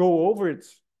 let's go over it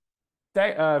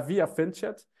via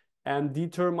FinChat and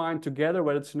determine together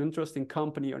whether it's an interesting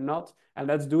company or not. And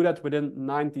let's do that within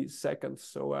 90 seconds.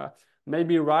 So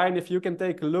maybe Ryan, if you can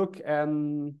take a look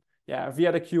and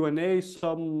via the Q&A,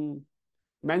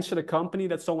 mention a company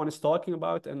that someone is talking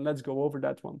about, and let's go over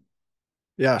that one.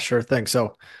 Yeah, sure thing.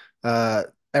 So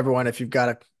everyone, if you've got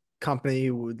a company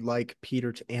you would like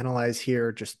Pieter to analyze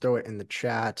here, just throw it in the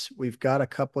chat. We've got a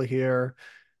couple here.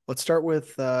 Let's start with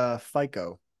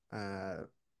FICO.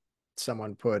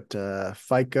 Someone put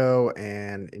FICO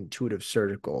and Intuitive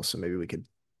Surgical. So maybe we could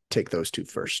take those two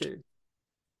first.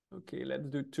 Okay, let's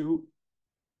do two.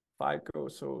 FICO.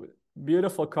 So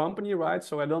beautiful company, right?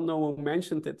 So I don't know who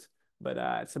mentioned it, but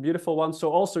it's a beautiful one.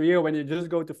 So also here, when you just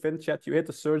go to FinChat, you hit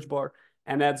the search bar,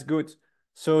 and that's good.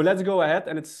 So let's go ahead.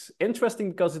 And it's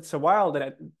interesting because it's a while that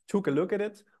I took a look at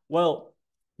it. Well,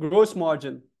 gross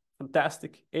margin,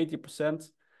 fantastic,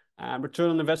 80%. Return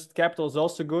on invested capital is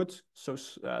also good. So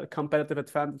the competitive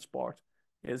advantage part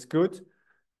is good.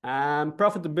 And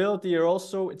profitability here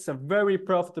also, it's a very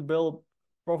profitable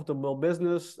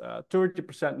business,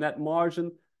 30% net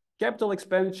margin. Capital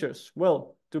expenditures,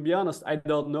 well, to be honest, I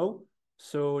don't know.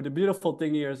 So the beautiful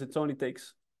thing here is it only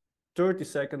takes 30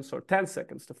 seconds or 10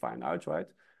 seconds to find out, right?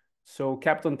 So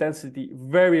capital intensity,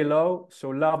 very low. So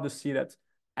love to see that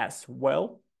as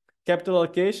well. Capital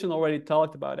allocation, already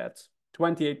talked about that,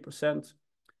 28%.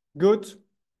 Good.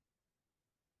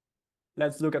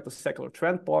 Let's look at the secular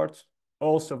trend part.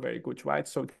 Also very good, right?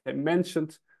 So they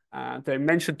mentioned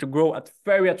to grow at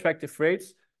very attractive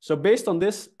rates. So based on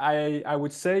this, I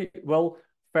would say, well,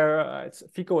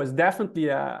 FICO is definitely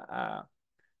a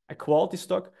quality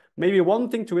stock. Maybe one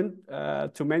thing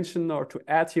to mention or to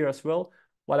add here as well,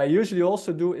 what I usually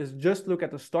also do is just look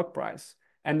at the stock price.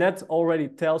 And that already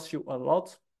tells you a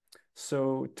lot.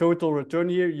 So total return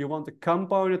here, you want the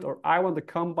compounded, or I want the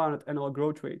compounded annual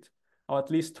growth rate of at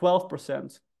least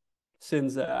 12%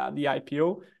 since the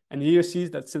IPO. And here you see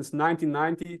that since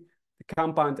 1990, the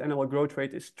compound annual growth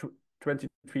rate is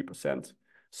 23%.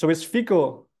 So is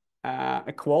FICO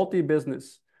a quality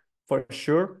business? For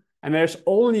sure. And there's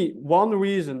only one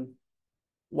reason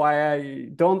why I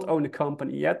don't own a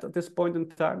company yet at this point in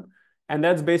time, and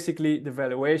that's basically the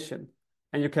valuation.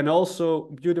 And you can also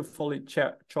beautifully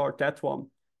chart that one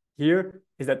here,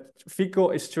 is that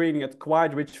Fico is trading at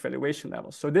quite rich valuation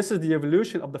levels. So this is the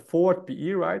evolution of the forward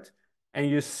PE, right? And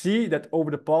you see that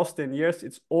over the past 10 years,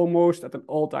 it's almost at an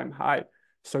all-time high.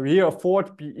 So here a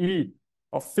forward PE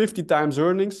of 50 times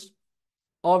earnings.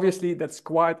 Obviously, that's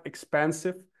quite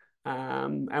expensive.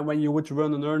 And when you would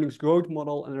run an earnings growth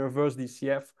model and reverse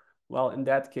DCF, well, in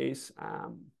that case,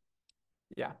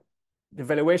 yeah, the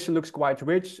valuation looks quite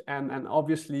rich. And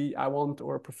obviously, I want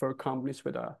or prefer companies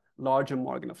with a larger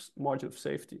margin of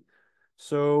safety.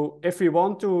 So if we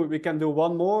want to, we can do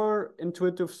one more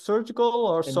intuitive surgical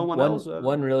or And someone else.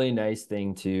 one really nice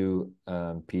thing too,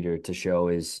 Peter, to show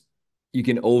is you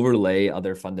can overlay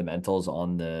other fundamentals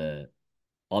on the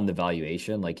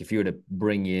valuation. Like if you were to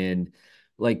bring in,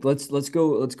 like let's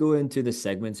go into the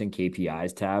segments and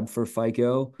KPIs tab for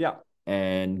FICO Yeah.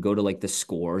 and go to like the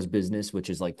scores business, which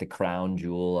is like the crown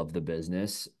jewel of the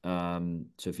business. So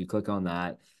if you click on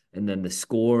that, and then the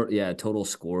score, yeah, total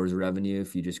scores revenue,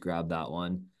 if you just grab that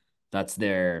one, that's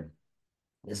their,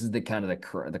 this is the kind of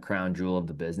the crown jewel of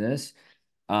the business.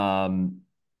 Um,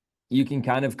 you can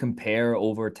kind of compare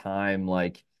over time,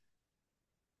 like,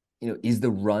 is the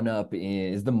run up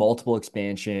is the multiple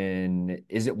expansion,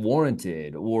 is it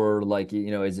warranted, or like,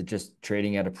 is it just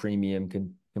trading at a premium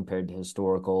compared to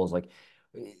historicals? Like,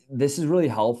 this is really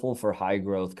helpful for high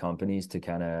growth companies to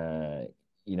kind of,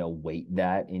 weight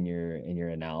that in your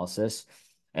analysis.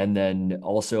 And then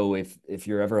also if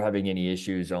you're ever having any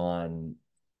issues on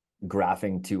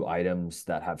graphing two items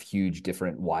that have huge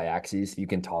different y-axes, you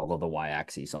can toggle the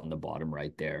y-axis on the bottom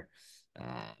right there.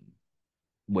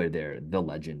 Where the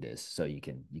legend is, so you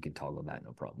can toggle that,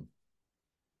 no problem.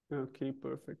 Okay,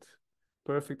 perfect.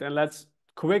 Perfect. And let's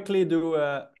quickly do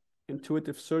a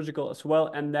intuitive surgical as well,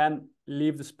 and then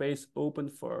leave the space open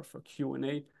for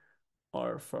Q&A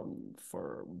or for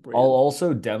I'll Braden.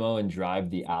 also demo and drive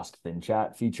the Ask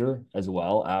FinChat feature as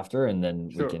well after, and then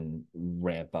we Sure. can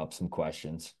ramp up some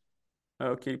questions.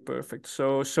 Okay, perfect.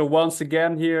 So once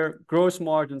again here, gross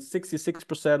margin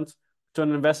 66%, return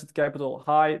on invested capital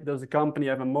high. Does the company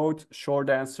have a moat? Short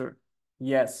answer,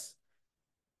 yes.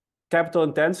 Capital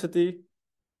intensity,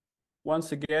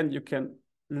 once again, you can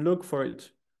look for it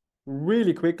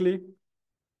really quickly.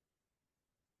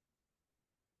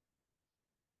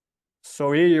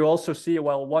 So here you also see,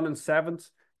 well,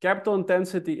 1/7. Capital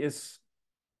intensity is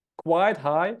quite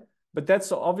high, but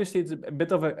that's obviously it's a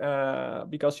bit of a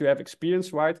because you have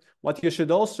experience, right? What you should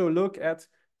also look at,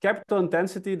 capital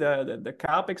intensity, the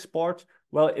capex part.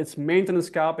 Well, it's maintenance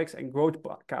capex and growth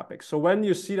capex. So when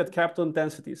you see that capital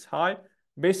intensity is high,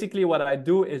 basically what I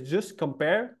do is just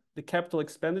compare the capital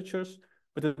expenditures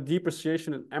with the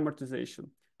depreciation and amortization.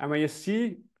 And when you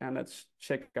see, and let's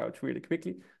check out really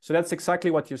quickly. So that's exactly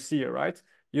what you see here, right?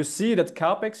 You see that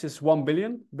capex is 1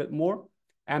 billion, a bit more,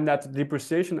 and that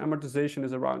depreciation amortization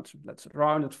is around, let's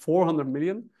round it, 400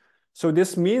 million. So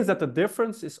this means that the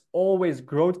difference is always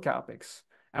growth capex.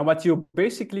 And what you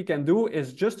basically can do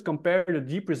is just compare the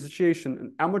depreciation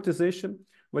and amortization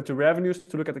with the revenues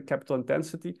to look at the capital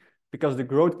intensity, because the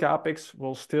growth capex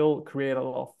will still create a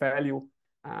lot of value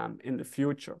in the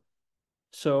future.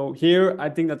 So here, I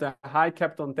think that the high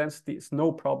capital intensity is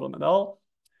no problem at all.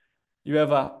 You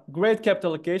have a great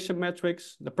capital allocation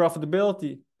metrics. The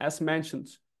profitability, as mentioned,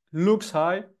 looks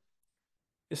high.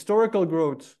 Historical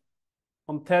growth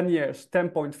on 10 years,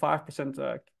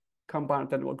 10.5%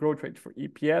 compound annual growth rate for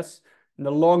EPS. In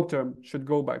the long term, should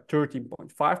go by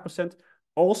 13.5%.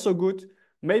 Also good.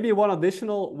 Maybe one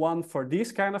additional one for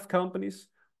these kind of companies.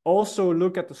 Also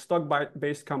look at the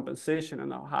stock-based compensation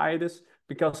and how high it is,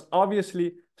 because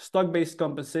obviously stock-based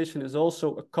compensation is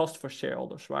also a cost for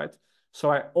shareholders, right?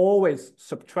 So I always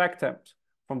subtract that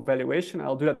from valuation.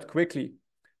 I'll do that quickly.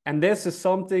 And this is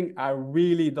something I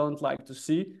really don't like to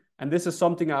see. And this is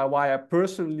something why I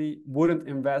personally wouldn't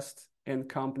invest in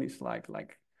companies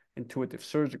like Intuitive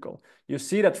Surgical. You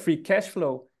see that free cash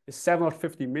flow is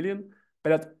 750 million, but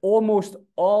that almost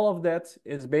all of that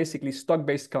is basically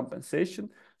stock-based compensation.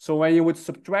 So when you would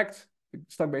subtract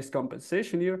stock-based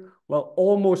compensation here, well,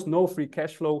 almost no free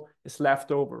cash flow is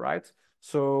left over, right?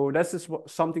 So this is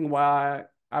something why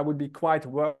I would be quite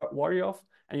worried of.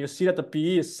 And you see that the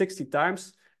PE is 60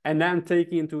 times, and then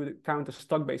taking into account the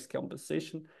stock-based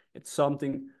compensation, it's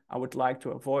something I would like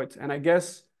to avoid. And I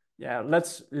guess, yeah,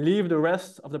 let's leave the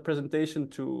rest of the presentation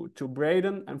to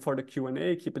Braden, and for the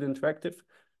Q&A, keep it interactive.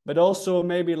 But also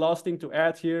maybe last thing to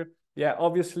add here, yeah,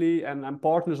 obviously, and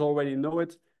partners already know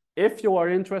it, if you are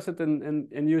interested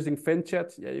in using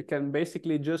FinChat, yeah, you can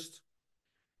basically just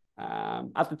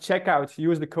at the checkout,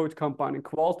 use the code compounding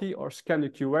quality or scan the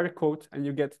QR code and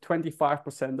you get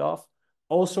 25% off.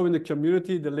 Also in the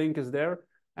community, the link is there.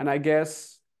 And I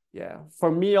guess, yeah,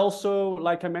 for me also,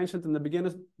 like I mentioned in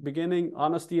the beginning,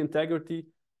 honesty, integrity,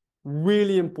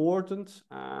 really important.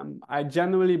 I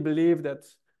genuinely believe that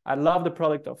I love the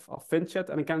product of FinChat,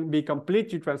 and I can be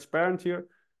completely transparent here.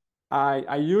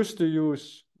 I used to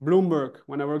use Bloomberg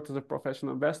when I worked as a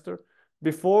professional investor.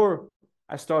 Before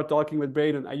I started talking with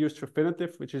Braden, I used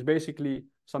Refinitiv, which is basically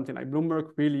something like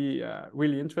Bloomberg,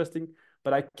 really interesting.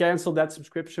 But I canceled that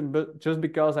subscription just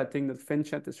because I think that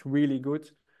FinChat is really good.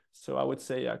 So I would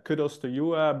say kudos to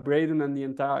you, Braden, and the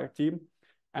entire team.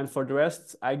 And for the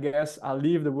rest, I guess I'll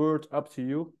leave the word up to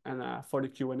you and for the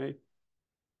Q&A.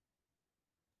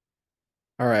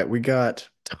 All right, we got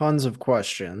tons of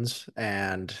questions,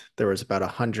 and there was about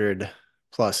 100+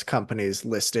 companies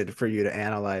listed for you to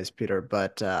analyze, Pieter,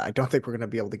 but I don't think we're going to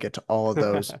be able to get to all of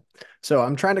those. So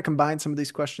I'm trying to combine some of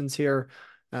these questions here.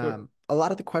 Sure. A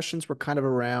lot of the questions were kind of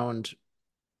around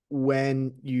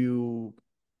when you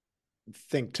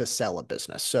think to sell a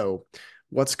business. So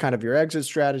what's kind of your exit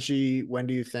strategy? When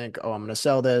do you think, oh, I'm going to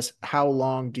sell this? How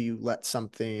long do you let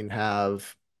something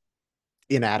have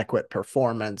inadequate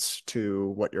performance to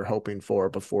what you're hoping for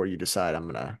before you decide I'm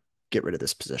going to get rid of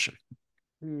this position?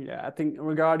 Yeah, I think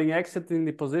regarding exiting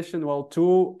the position, well,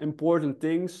 two important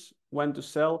things when to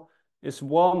sell is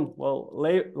one, well,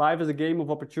 life is a game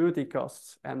of opportunity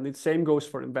costs, and the same goes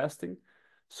for investing.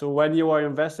 So when you are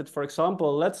invested, for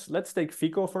example, let's take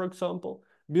Fico, for example,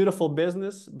 beautiful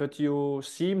business, but you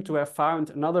seem to have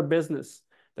found another business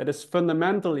that is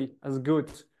fundamentally as good,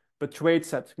 but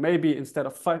trades at maybe instead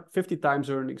of 50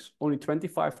 times earnings, only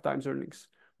 25 times earnings.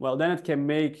 Well, then it can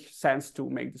make sense to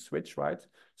make the switch, right?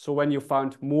 So when you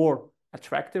found more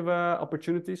attractive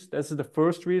opportunities, this is the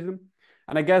first reason.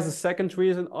 And I guess the second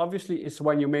reason, obviously, is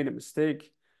when you made a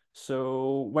mistake.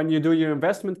 So when you do your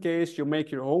investment case, you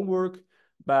make your homework,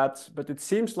 but it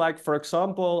seems like, for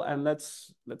example, and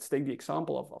let's take the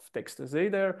example of Text.z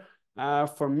there.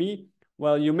 For me,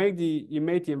 well, you made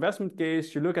the investment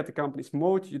case, you look at the company's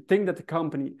moat, you think that the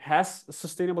company has a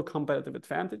sustainable competitive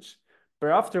advantage,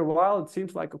 but after a while, it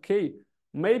seems like, okay,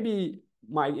 maybe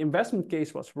my investment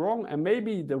case was wrong and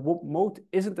maybe the moat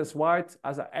isn't as wide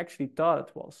as I actually thought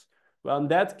it was. Well, in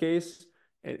that case,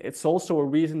 it's also a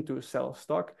reason to sell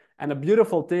stock. And the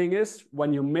beautiful thing is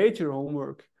when you made your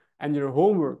homework and your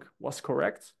homework was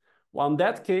correct, well, in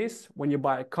that case, when you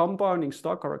buy a compounding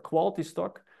stock or a quality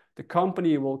stock, the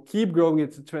company will keep growing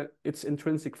its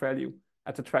intrinsic value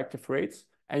at attractive rates.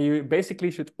 And you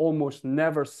basically should almost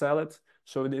never sell it.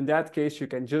 So in that case, you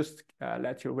can just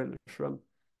let your winners run.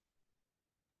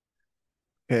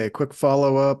 Okay, quick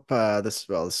follow-up. This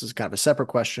is kind of a separate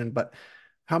question, but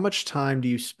how much time do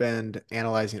you spend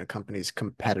analyzing a company's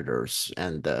competitors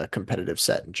and the competitive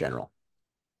set in general?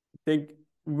 I think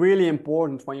really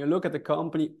important when you look at the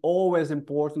company, always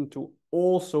important to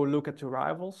also look at your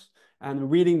rivals,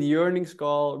 and reading the earnings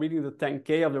call, reading the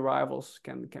 10K of the rivals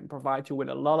can provide you with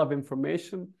a lot of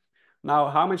information. Now,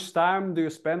 how much time do you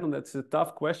spend on that? It's a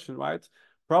tough question, right?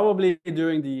 Probably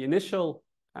during the initial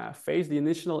phase, the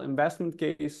initial investment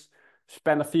case,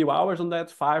 spend a few hours on that,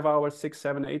 5 hours, 6,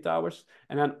 7, 8 hours.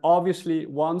 And then obviously,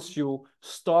 once you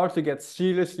start to get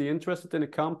seriously interested in a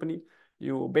company,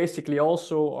 you basically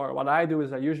also, or what I do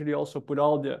is I usually also put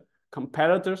all the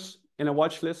competitors in a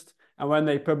watch list. And when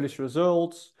they publish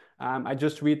results, I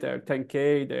just read their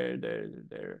 10K,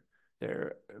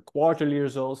 their quarterly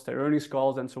results, their earnings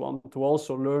calls, and so on, to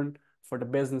also learn for the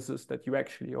businesses that you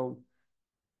actually own.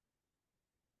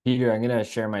 Pieter, I'm going to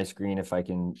share my screen if I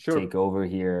can take Sure. over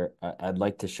here. I'd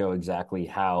like to show exactly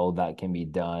how that can be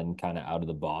done kind of out of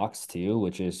the box too,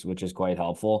 which is quite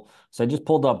helpful. So I just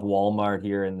pulled up Walmart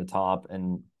here in the top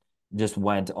and just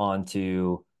went on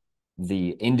to the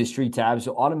industry tab.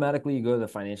 So automatically you go to the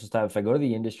financials tab. If I go to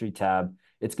the industry tab,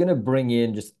 it's going to bring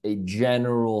in just a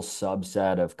general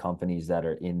subset of companies that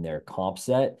are in their comp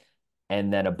set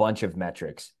and then a bunch of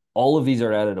metrics. All of these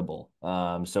are editable.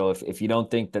 So if you don't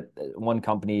think that one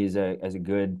company is a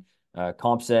good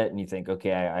comp set and you think,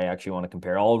 okay, I actually want to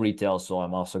compare all retail, so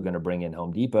I'm also going to bring in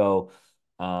Home Depot,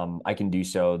 I can do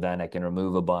so. Then I can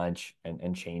remove a bunch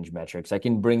and change metrics. I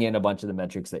can bring in a bunch of the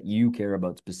metrics that you care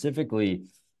about specifically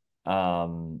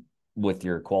with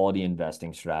your quality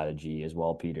investing strategy as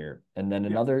well, Pieter. And then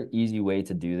Yeah. another easy way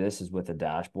to do this is with a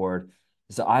dashboard.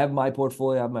 So I have my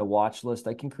portfolio, I have my watch list.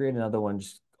 I can create another one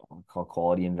just called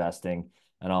quality investing,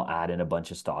 and I'll add in a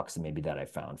bunch of stocks maybe that I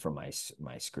found from my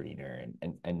screener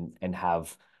and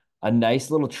have a nice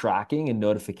little tracking and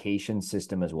notification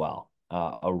system as well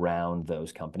around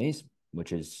those companies,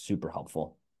 which is super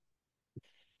helpful.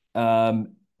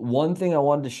 One thing I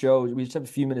wanted to show, we just have a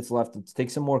few minutes left. Let's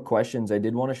take some more questions. I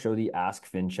did want to show the Ask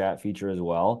FinChat feature as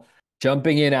well.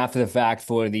 Jumping in after the fact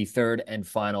for the third and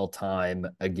final time,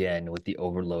 again, with the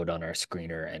overload on our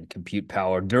screener and compute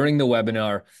power during the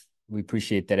webinar. We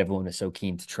appreciate that everyone is so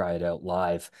keen to try it out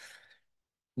live.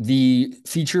 The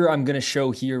feature I'm going to show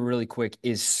here really quick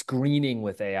is screening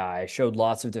with AI. I showed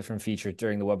lots of different features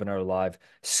during the webinar live.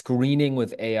 Screening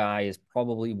with AI is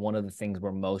probably one of the things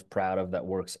we're most proud of that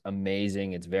works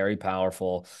amazing. It's very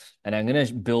powerful. And I'm going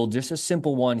to build just a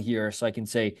simple one here. So I can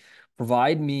say,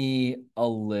 provide me a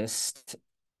list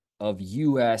of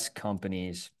US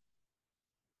companies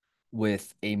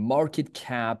with a market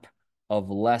cap of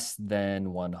less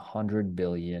than 100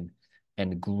 billion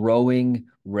and growing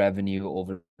revenue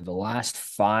over the last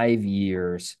 5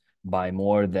 years by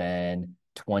more than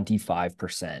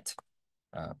 25%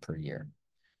 per year.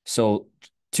 So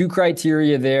 2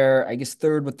 criteria there, I guess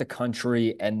third with the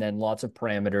country, and then lots of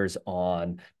parameters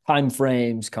on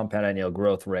timeframes, compound annual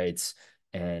growth rates,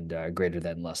 and greater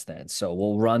than, less than. So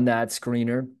we'll run that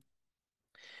screener.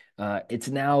 It's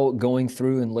now going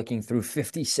through and looking through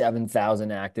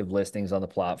 57,000 active listings on the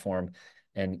platform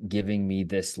and giving me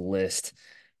this list.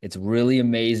 It's really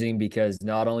amazing because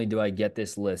not only do I get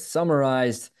this list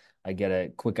summarized, I get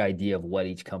a quick idea of what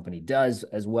each company does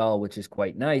as well, which is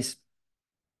quite nice.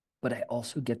 But I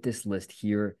also get this list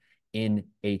here in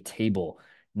a table.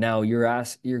 Now you're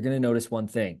going to notice one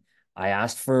thing. I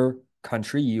asked for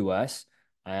country US,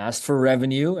 I asked for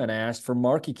revenue, and I asked for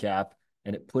market cap,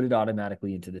 and it put it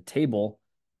automatically into the table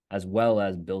as well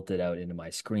as built it out into my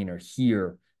screener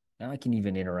here. Now I can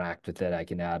even interact with it. I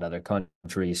can add other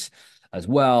countries as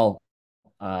well,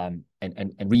 and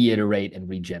reiterate and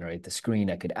regenerate the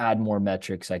screen. I could add more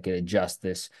metrics. I could adjust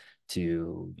this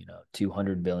to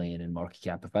 200 billion in market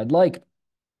cap if I'd like,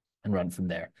 and run from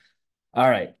there. All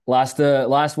right, last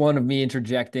one of me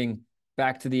interjecting.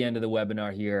 Back to the end of the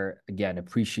webinar here. Again,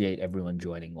 appreciate everyone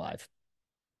joining live.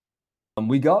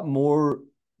 We got more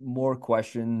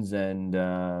questions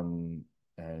and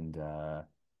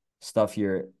stuff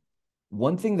here.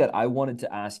 One thing that I wanted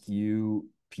to ask you,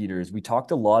 Pieter, is we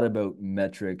talked a lot about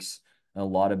metrics, a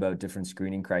lot about different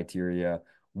screening criteria.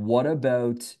 What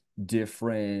about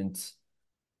different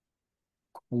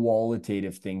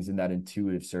qualitative things in that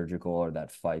intuitive surgical or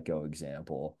that FICO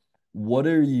example? What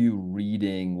are you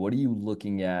reading? What are you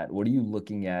looking at? What are you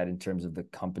looking at in terms of the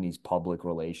company's public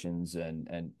relations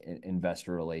and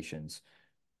investor relations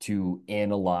to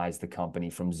analyze the company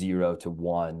from 0 to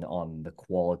 1 on the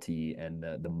quality and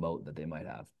the moat that they might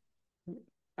have?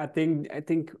 I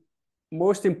think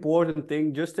most important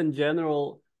thing, just in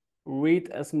general, read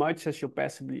as much as you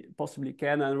possibly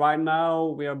can. And right now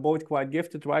we are both quite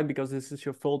gifted, right? Because this is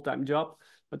your full-time job.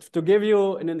 But to give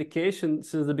you an indication,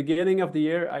 since the beginning of the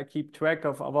year, I keep track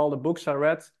of all the books I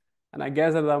read. And I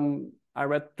guess that I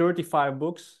read 35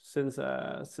 books since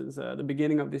the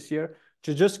beginning of this year.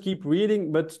 To just keep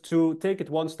reading, but to take it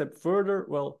one step further,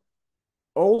 well,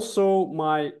 also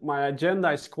my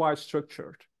agenda is quite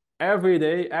structured. Every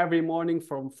day, every morning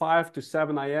from 5 to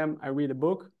 7 a.m., I read a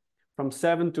book. From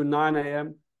 7 to 9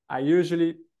 a.m., I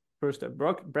usually first have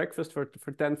breakfast for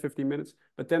 10, 15 minutes,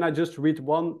 but then I just read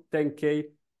 10K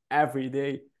every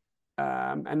day.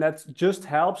 And that just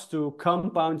helps to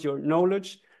compound your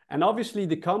knowledge. And obviously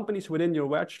the companies within your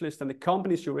watch list and the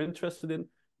companies you're interested in,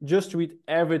 just read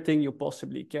everything you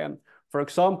possibly can. For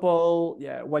example,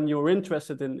 when you're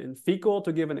interested in FICO,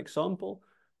 to give an example,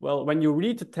 well, when you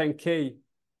read the 10K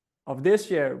of this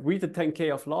year, read the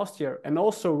 10K of last year, and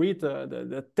also read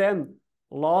the 10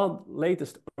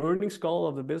 latest earnings call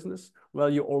of the business,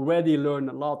 well, you already learn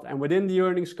a lot. And within the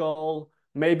earnings call,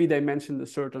 maybe they mentioned a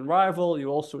certain rival, you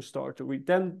also start to read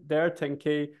their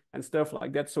 10K and stuff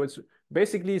like that. So it's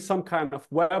basically some kind of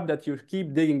web that you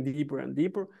keep digging deeper and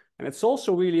deeper. And it's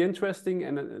also really interesting,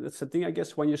 and that's the thing, I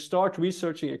guess, when you start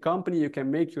researching a company, you can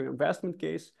make your investment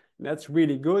case, and that's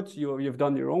really good. You've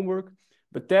done your homework.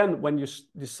 But then when you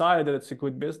decide that it's a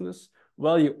good business,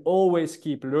 well, you always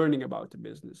keep learning about the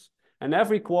business. And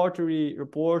every quarterly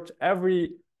report,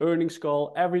 every earnings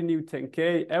call, every new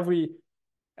 10K,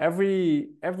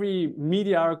 every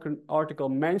media article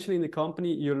mentioning the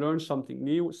company, you learn something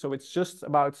new. So it's just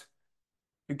about,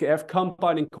 you have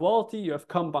compounding quality, you have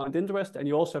compound interest, and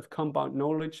you also have compound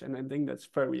knowledge. And I think that's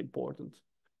very important.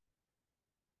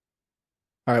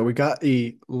 All right, we got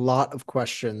a lot of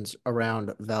questions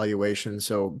around valuation.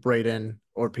 So Braden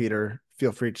or Pieter,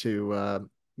 feel free to,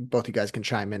 both you guys can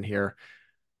chime in here.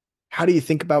 How do you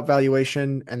think about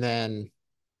valuation? And then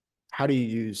how do you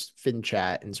use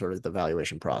FinChat in sort of the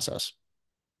valuation process?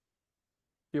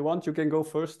 If you want, you can go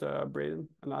first, Braden,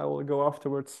 and I will go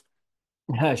afterwards.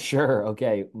 Sure.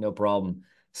 Okay. No problem.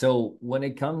 So when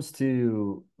it comes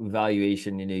to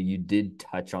valuation, you did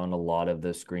touch on a lot of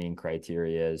the screening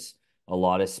criterias. A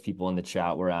lot of people in the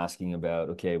chat were asking about,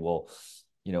 okay, well,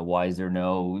 why is there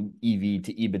no EV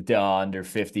to EBITDA under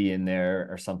 50 in there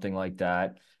or something like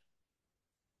that?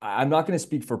 I'm not going to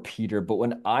speak for Pieter, but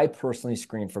when I personally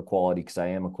screen for quality, because I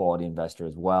am a quality investor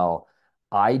as well,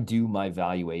 I do my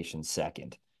valuation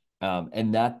second.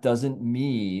 And that doesn't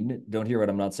mean, don't hear what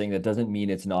I'm not saying, that doesn't mean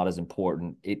it's not as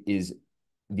important. It is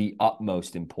the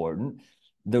utmost important.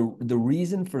 The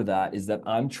reason for that is that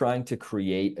I'm trying to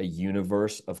create a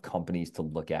universe of companies to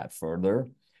look at further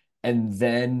and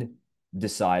then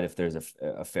decide if there's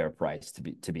a fair price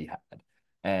to be had.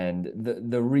 And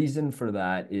the reason for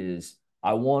that is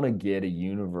I want to get a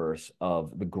universe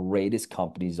of the greatest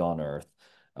companies on earth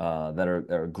that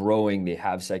are growing. They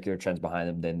have secular trends behind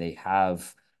them. Then they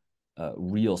have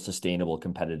real sustainable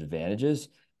competitive advantages,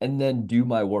 and then do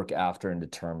my work after and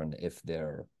determine if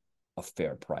they're a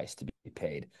fair price to be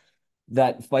paid.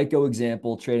 That FICO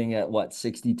example trading at what,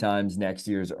 60 times next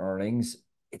year's earnings,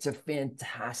 it's a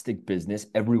fantastic business.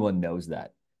 Everyone knows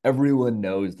that. Everyone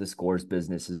knows the scores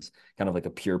business is kind of like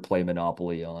a pure play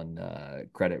monopoly on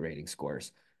credit rating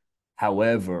scores.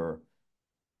 However,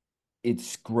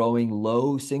 it's growing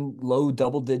low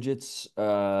double digits.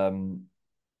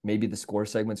 Maybe the score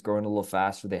segment's growing a little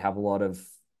faster. They have a lot of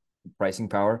pricing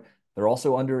power. They're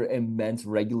also under immense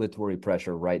regulatory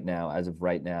pressure right now, as of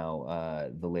right now,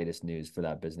 the latest news for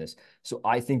that business. So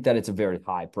I think that it's a very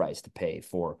high price to pay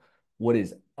for what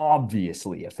is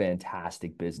obviously a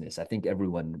fantastic business. I think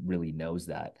everyone really knows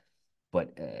that,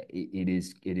 but it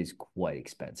is quite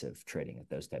expensive trading at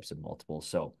those types of multiples.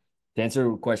 So to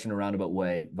answer a question around about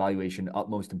way, valuation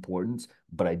utmost importance,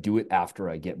 but I do it after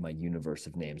I get my universe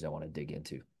of names I want to dig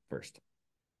into first.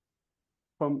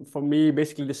 For me,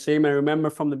 basically the same. I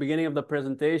remember from the beginning of the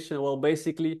presentation, well,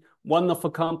 basically one of the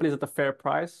companies at a fair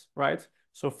price, right?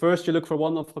 So first you look for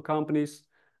one of the companies,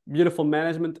 beautiful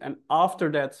management, and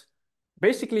after that,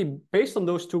 basically based on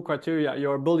those two criteria,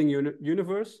 you're building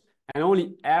universe, and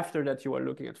only after that you are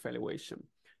looking at valuation.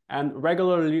 And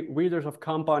regular readers of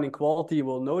compounding quality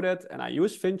will know that, and I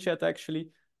use FinChat actually.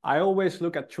 I always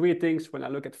look at three things when I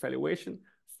look at valuation.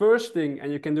 First thing,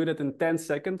 and you can do that in 10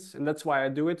 seconds, and that's why I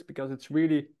do it, because it's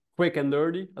really quick and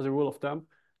dirty as a rule of thumb.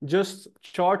 Just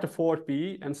chart the forward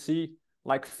PE and see,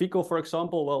 like FICO, for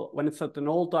example, well, when it's at an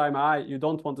all-time high, you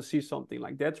don't want to see something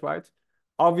like that, right?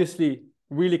 Obviously,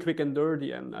 really quick and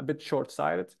dirty and a bit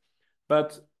short-sighted.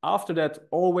 But after that,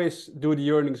 always do the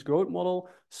earnings growth model.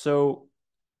 So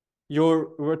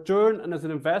your return as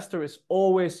an investor is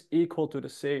always equal to the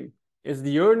same. It's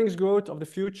the earnings growth of the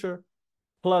future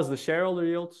plus the shareholder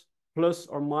yields, plus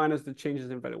or minus the changes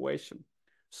in valuation.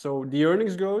 So the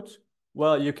earnings growth,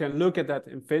 well, you can look at that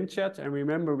in FinChat. And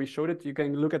remember, we showed it. You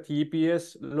can look at the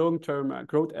EPS long-term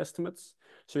growth estimates.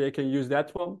 So you can use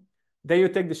that one. Then you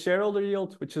take the shareholder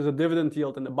yield, which is a dividend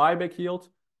yield, and the buyback yield.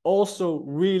 Also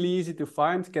really easy to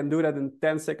find. Can do that in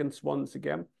 10 seconds once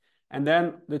again. And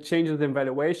then the changes in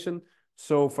valuation.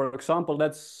 So for example,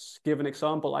 let's give an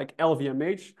example like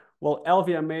LVMH. Well,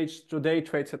 LVMH today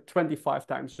trades at 25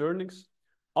 times earnings.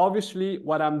 Obviously,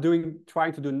 what I'm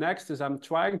trying to do next is I'm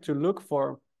trying to look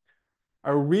for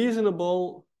a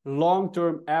reasonable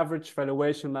long-term average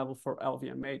valuation level for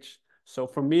LVMH. So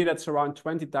for me, that's around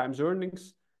 20 times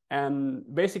earnings. And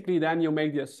basically, then you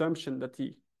make the assumption that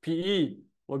the PE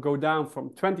will go down from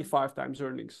 25 times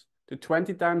earnings to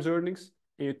 20 times earnings.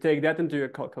 And you take that into your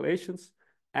calculations.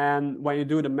 And when you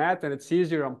do the math, and it's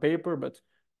easier on paper, but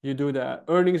you do the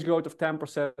earnings growth of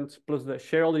 10% plus the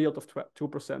shareholder yield of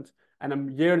 2% and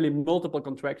a yearly multiple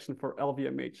contraction for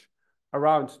LVMH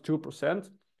around 2%.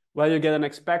 Well, you get an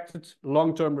expected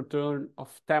long-term return of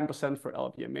 10% for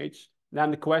LVMH. Then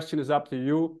the question is up to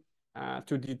you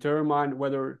to determine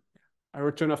whether a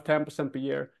return of 10% per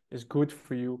year is good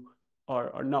for you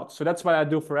or not. So that's what I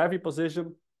do for every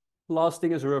position. Last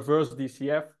thing is reverse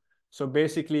DCF. So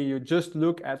basically, you just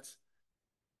look at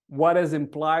what is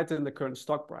implied in the current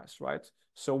stock price, right?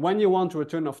 So when you want a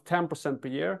return of 10% per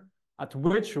year, at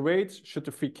which rate should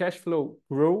the free cash flow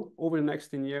grow over the next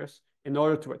 10 years in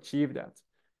order to achieve that?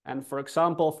 And for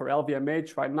example, for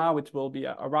LVMH right now, it will be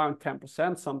around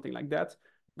 10%, something like that.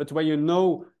 But when you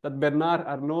know that Bernard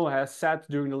Arnault has said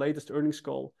during the latest earnings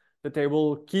call that they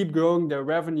will keep growing their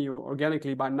revenue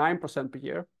organically by 9% per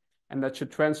year, and that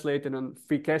should translate in a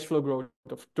free cash flow growth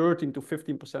of 13 to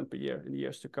 15% per year in the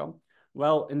years to come.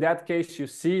 Well, in that case, you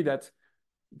see that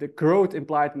the growth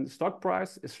implied in the stock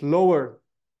price is lower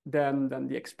than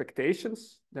the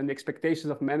expectations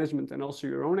of management, and also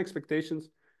your own expectations.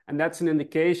 And that's an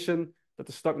indication that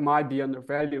the stock might be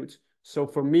undervalued. So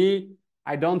for me,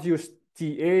 I don't use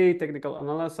TA, technical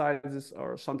analysis,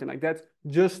 or something like that.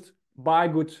 Just buy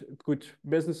good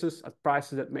businesses at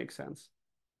prices that make sense.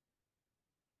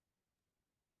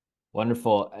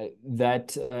 Wonderful.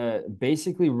 That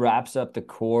basically wraps up the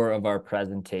core of our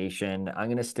presentation. I'm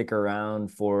going to stick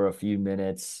around for a few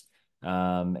minutes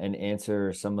and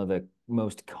answer some of the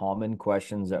most common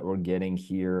questions that we're getting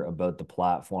here about the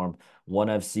platform. One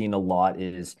I've seen a lot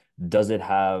is, does it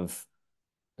have,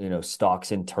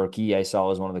 stocks in Turkey? I saw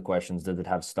was one of the questions. Does it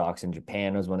have stocks in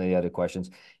Japan? Was one of the other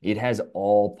questions. It has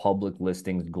all public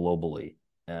listings globally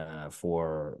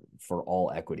for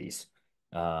all equities.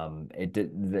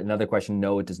 Another question,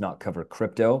 no, it does not cover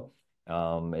crypto.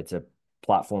 It's a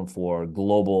platform for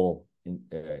global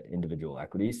individual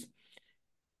equities.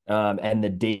 And the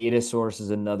data source is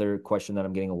another question that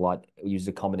I'm getting a lot. We use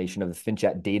a combination of the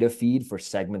FinChat data feed for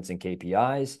segments and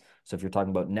KPIs. So if you're talking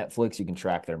about Netflix, you can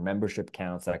track their membership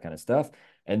counts, that kind of stuff.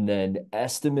 And then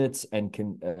estimates and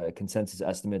consensus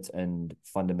estimates and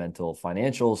fundamental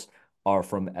financials are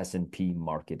from S&P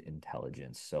Market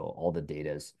Intelligence. So all the data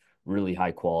is really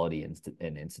high quality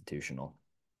and institutional.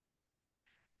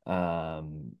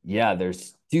 Yeah,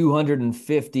 there's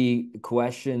 250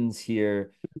 questions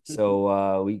here,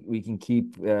 so we can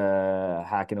keep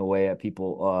hacking away at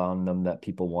people on them that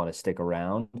people want to stick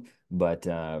around, but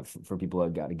for people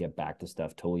that got to get back to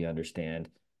stuff, totally understand.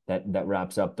 That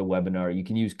wraps up the webinar. You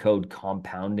can use code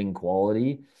compounding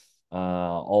quality,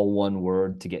 all one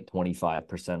word, to get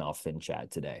 25% off FinChat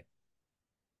today.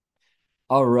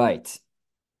 All right,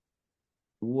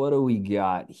 what do we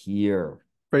got here?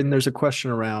 Braden, there's a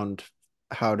question around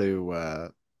how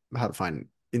to find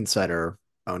insider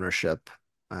ownership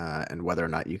and whether or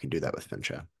not you can do that with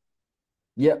FinChat.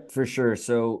 Yep, for sure.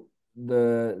 So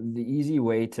the easy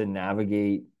way to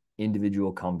navigate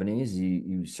individual companies,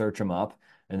 you search them up,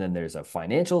 and then there's a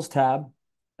financials tab.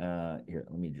 Here,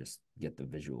 let me just get the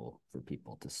visual for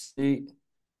people to see.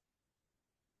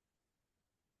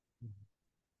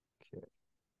 Okay.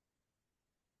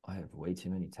 I have way too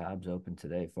many tabs open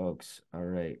today, folks. All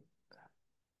right.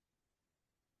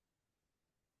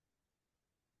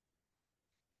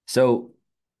 So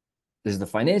there's the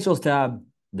financials tab.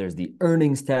 There's the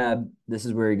earnings tab. This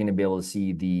is where you're going to be able to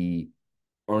see the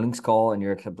earnings call, and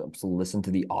you're able to listen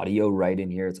to the audio right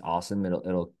in here. It's awesome.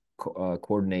 It'll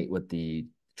coordinate with the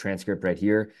transcript right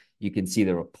here. You can see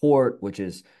the report, which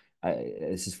is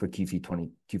this is for Q4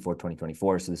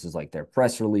 2024. So this is like their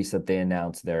press release that they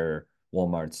announced their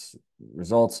Walmart's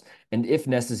results. And if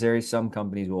necessary, some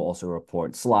companies will also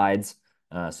report slides.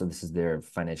 So this is their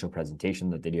financial presentation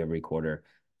that they do every quarter.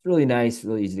 It's really nice,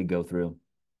 really easy to go through.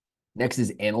 Next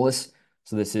is analysts.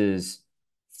 So this is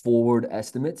forward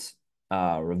estimates.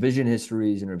 Revision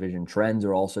histories and revision trends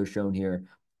are also shown here.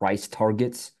 Price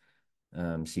targets.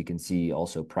 So you can see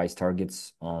also price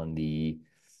targets on the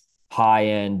high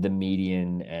end, the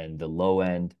median, and the low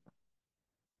end.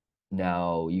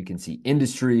 Now you can see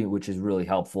industry, which is really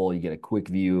helpful. You get a quick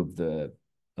view of the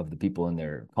people in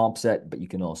their comp set, but you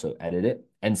can also edit it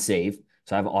and save.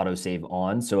 So I have auto save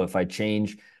on. So if I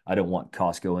change, I don't want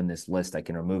Costco in this list, I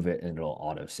can remove it and it'll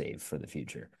auto save for the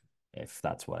future if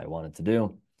that's what I wanted to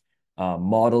do.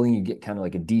 Modeling, you get kind of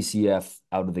like a DCF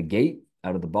out of the gate,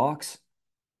 out of the box.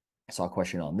 I saw a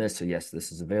question on this. So yes,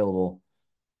 this is available.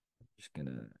 Just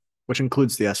gonna Which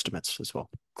includes the estimates as well.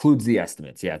 Includes the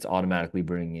estimates. Yeah, it's automatically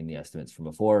bringing in the estimates from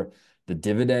before. The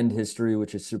dividend history,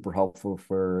 which is super helpful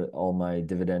for all my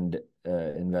dividend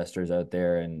investors out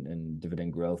there and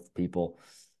dividend growth people.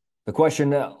 The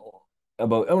question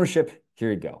about ownership,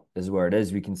 here you go. This is where it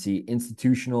is. We can see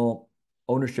institutional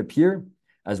ownership here,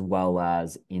 as well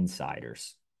as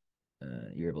insiders.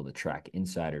 You're able to track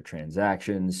insider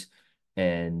transactions,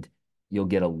 and you'll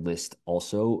get a list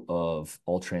also of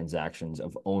all transactions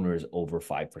of owners over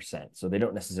 5%. So they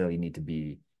don't necessarily need to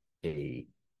be a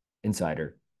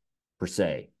insider per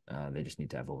se. They just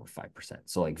need to have over 5%.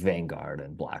 So like Vanguard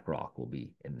and BlackRock will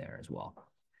be in there as well.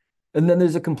 And then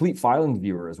there's a complete filings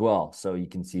viewer as well. So you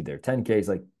can see their 10Ks,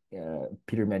 like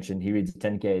Pieter mentioned, he reads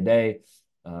 10K a day.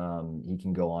 He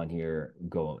can go on here,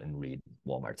 go and read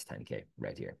Walmart's 10K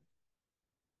right here.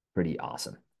 Pretty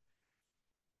awesome.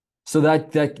 So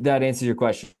that answers your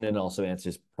question, and also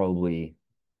answers probably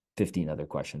 15 other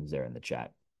questions there in the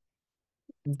chat.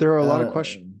 There are a lot of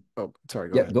questions. Oh, sorry.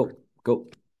 Go Yeah, ahead. go.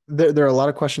 There are a lot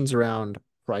of questions around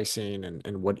pricing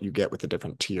and what you get with the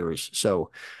different tiers.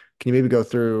 So can you maybe go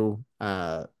through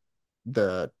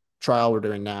the trial we're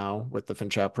doing now with the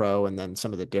FinChat Pro and then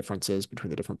some of the differences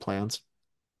between the different plans?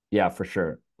 Yeah, for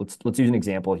sure. let's use an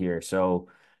example here. So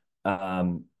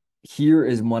here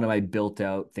is one of my built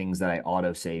out things that I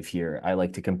auto save here. I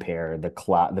like to compare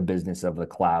the business of the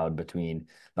cloud between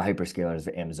the hyperscalers,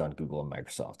 the Amazon, Google, and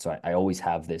Microsoft. So I always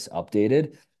have this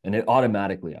updated and it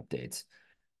automatically updates.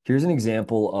 Here's an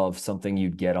example of something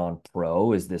you'd get on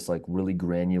Pro is this like really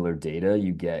granular data.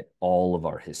 You get all of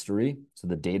our history. So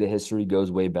the data history goes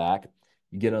way back.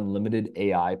 You get unlimited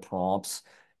AI prompts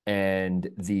and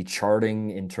the charting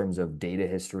in terms of data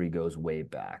history goes way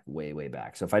back, way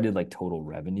back. So if I did like total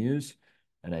revenues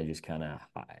and I just kind of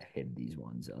hid these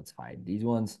ones, let's hide these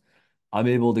ones. I'm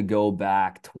able to go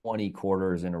back 20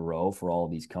 quarters in a row for all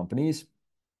of these companies.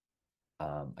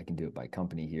 I can do it by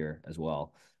company here as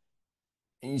well.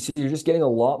 And you're just getting a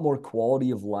lot more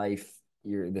quality of life.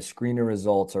 The screener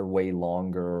results are way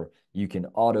longer. You can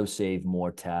auto save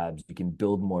more tabs. You can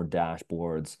build more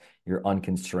dashboards. You're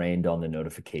unconstrained on the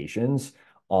notifications.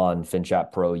 On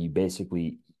FinChat Pro,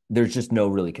 there's just no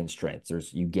really constraints.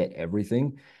 You get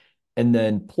everything. And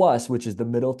then Plus, which is the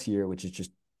middle tier, which is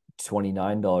just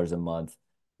 $29 a month,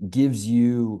 gives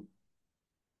you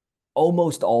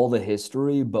almost all the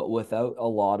history, but without a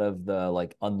lot of the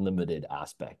like unlimited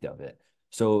aspect of it.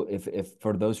 So if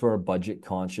for those who are budget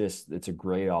conscious, it's a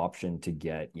great option to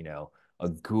get, a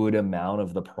good amount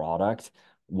of the product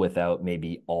without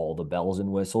maybe all the bells and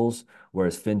whistles.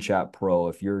 Whereas FinChat Pro,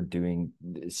 if you're doing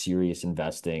serious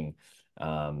investing,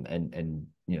 and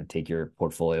take your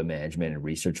portfolio management and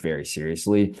research very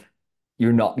seriously,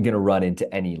 you're not going to run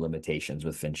into any limitations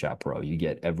with FinChat Pro. You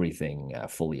get everything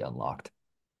fully unlocked.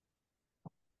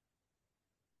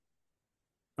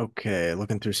 Okay,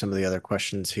 looking through some of the other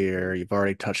questions here. You've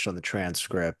already touched on the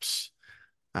transcripts.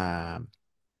 Um,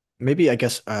 Maybe, I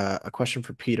guess, a question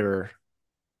for Peter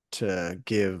to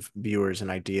give viewers an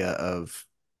idea of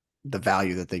the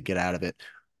value that they get out of it.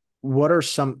 What are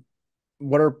some,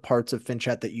 what are parts of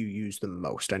FinChat that you use the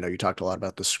most? I know you talked a lot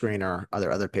about the screener. Are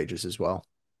there other pages as well?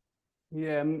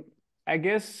 Yeah, I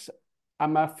guess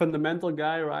I'm a fundamental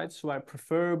guy, right? So I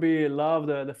preferably love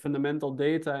the fundamental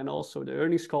data and also the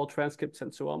earnings call transcripts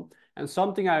and so on. And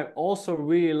something I also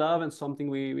really love and something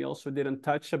we also didn't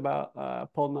touch about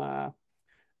upon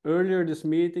earlier this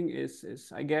meeting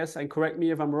is I guess, and correct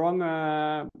me if I'm wrong,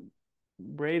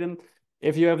 Braden,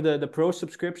 if you have the pro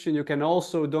subscription, you can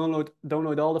also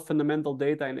download all the fundamental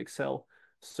data in Excel.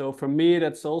 So for me,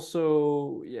 that's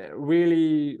also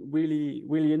really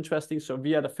interesting. So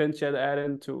via the FinChat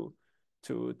add-in to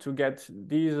get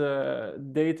these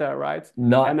data right, and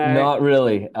Not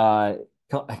really.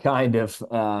 Kind of.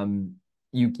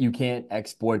 You can't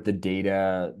export the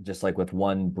data just like with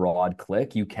one broad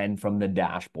click. You can from the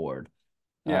dashboard.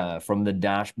 yeah. From the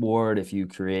dashboard, if you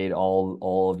create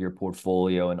all of your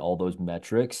portfolio and all those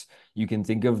metrics, you can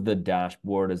think of the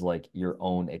dashboard as like your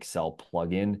own Excel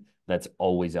plugin that's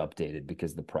always updated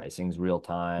because the pricing's real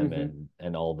time Mm-hmm.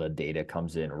 and all the data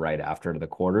comes in right after the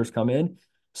quarters come in.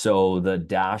 So the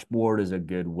dashboard is a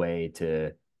good way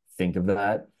to think of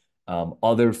that.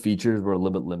 Other features were a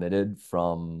little bit limited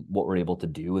from what we're able to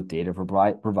do with data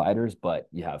providers, but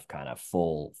you have kind of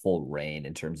full reign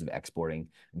in terms of exporting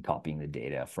and copying the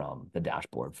data from the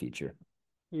dashboard feature.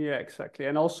 Yeah, exactly.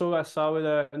 And also, I saw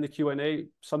it in the Q&A,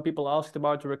 some people asked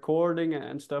about the recording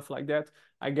and stuff like that.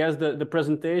 I guess the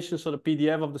presentation, so the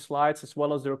PDF of the slides as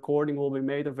well as the recording will be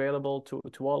made available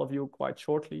to all of you quite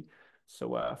shortly.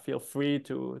 So feel free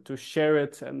to share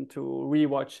it and to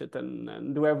rewatch it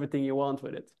and do everything you want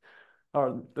with it.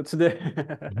 Or that's the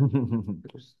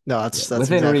No, Yeah, that's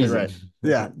within exactly reason. right.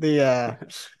 Yeah,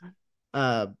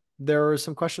 there are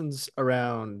some questions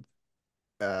around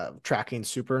tracking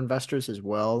super investors as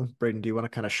well. Braden, do you want to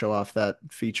kind of show off that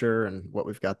feature and what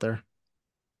we've got there?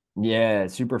 Yeah,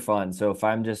 super fun. So if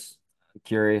I'm just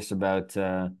curious about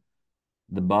the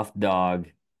buff dog,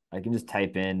 I can just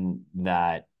type in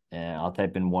that, and I'll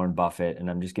type in Warren Buffett,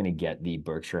 and I'm just going to get the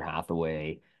Berkshire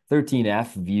Hathaway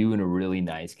 13F view in a really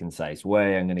nice, concise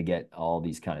way. I'm going to get all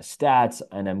these kind of stats,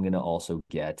 and I'm going to also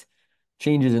get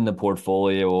changes in the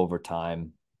portfolio over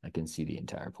time. I can see the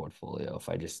entire portfolio if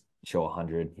I just show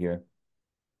 100 here.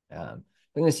 I'm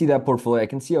going to see that portfolio. I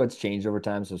can see how it's changed over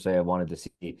time. So say I wanted to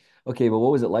see, okay, but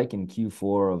what was it like in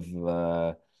Q4 of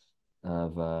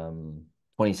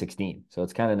 2016? So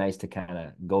it's kind of nice to kind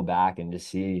of go back and just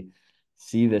see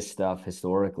this stuff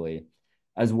historically,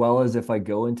 as well as if I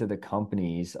go into the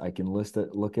companies, I can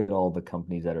look at all the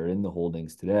companies that are in the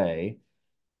holdings today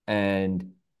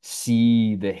and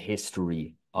see the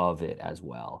history of it as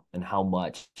well and how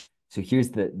much. So here's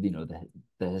the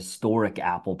historic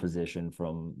Apple position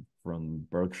from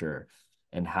Berkshire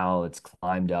and how it's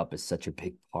climbed up as such a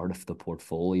big part of the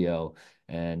portfolio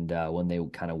and when they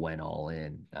kind of went all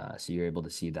in. So you're able to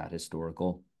see that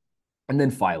historical. And then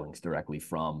filings directly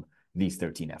from these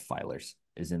 13F filers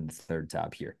is in the third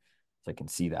tab here. So I can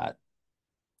see that.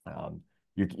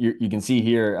 You can see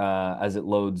here as it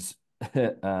loads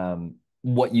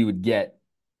what you would get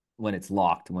when it's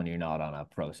locked when you're not on a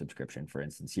pro subscription, for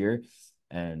instance, here.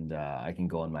 And I can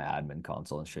go on my admin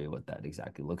console and show you what that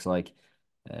exactly looks like.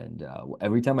 And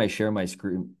every time I share my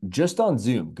screen, just on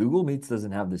Zoom, Google Meets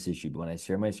doesn't have this issue, but when I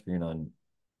share my screen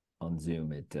on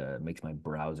Zoom, it makes my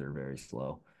browser very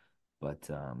slow. But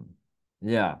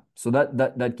yeah, so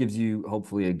that gives you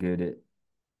hopefully a good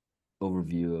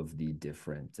overview of the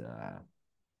different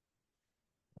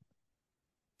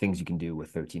things you can do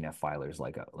with 13F filers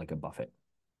like a Buffett.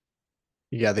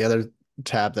 Yeah, the other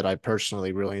tab that I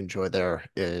personally really enjoy there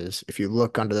is if you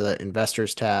look under the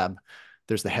investors tab,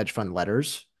 there's the hedge fund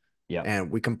letters, Yeah.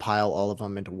 and we compile all of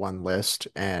them into one list.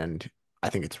 And I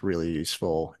think it's really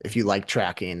useful if you like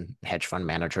tracking hedge fund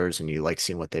managers and you like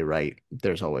seeing what they write.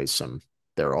 There's always some,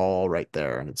 they're all right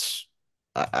there, and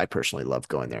I personally love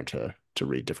going there to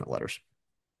read different letters.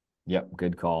 Yep,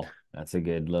 good call. That's a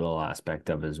good little aspect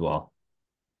of it as well.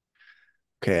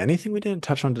 Okay, anything we didn't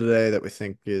touch on today that we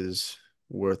think is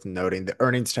worth noting? The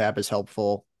earnings tab is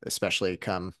helpful, especially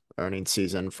come earnings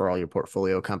season for all your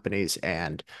portfolio companies.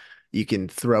 And you can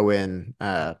throw in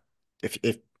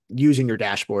if using your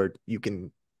dashboard, you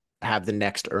can have the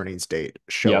next earnings date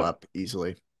show Yep. up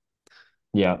easily.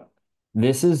 Yeah.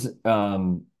 This is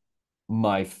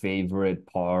my favorite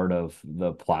part of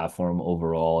the platform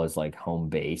overall is like home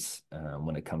base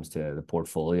when it comes to the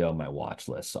portfolio and my watch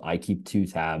list. So I keep two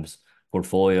tabs,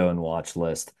 portfolio and watch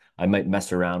list. I might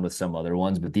mess around with some other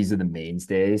ones, but these are the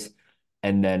mainstays.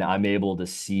 And then I'm able to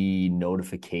see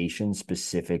notifications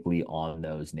specifically on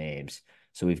those names.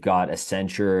 So we've got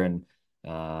Accenture and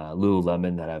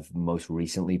Lululemon that have most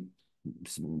recently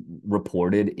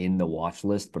reported in the watch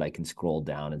list, but I can scroll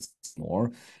down and see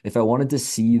more. If I wanted to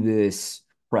see this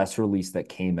press release that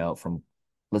came out from,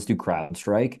 let's do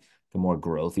CrowdStrike, the more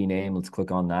growthy name, let's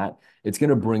click on that. It's going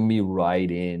to bring me right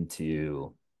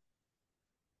into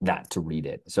that to read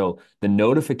it. So the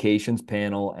notifications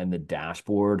panel and the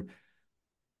dashboard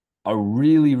are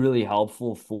really, really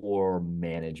helpful for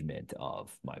management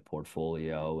of my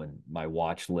portfolio and my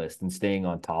watch list and staying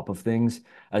on top of things,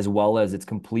 as well as it's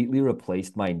completely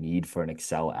replaced my need for an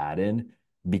Excel add-in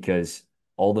because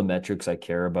all the metrics I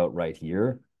care about right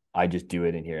here, I just do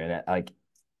it in here. And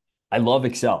I love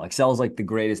Excel. Excel is like the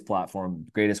greatest platform,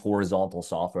 greatest horizontal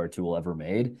software tool ever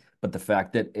made. But the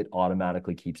fact that it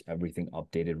automatically keeps everything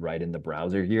updated right in the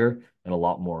browser here and a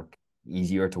lot more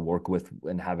easier to work with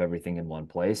and have everything in one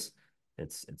place,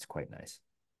 it's quite nice.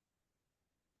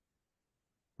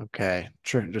 Okay,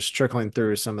 just trickling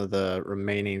through some of the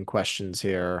remaining questions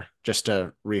here, just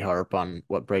to reharp on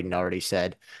what Braden already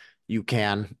said. You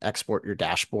can export your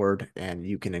dashboard and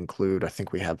you can include, I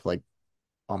think we have like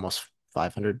almost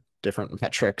 500 different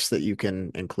metrics that you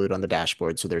can include on the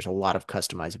dashboard. So there's a lot of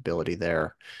customizability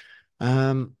there.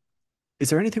 Is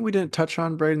there anything we didn't touch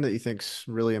on, Braden, that you think's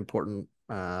really important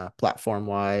platform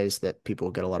wise that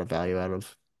people get a lot of value out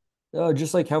of?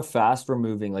 Just like how fast we're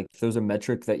moving. Like if there's a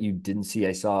metric that you didn't see,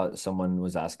 I saw someone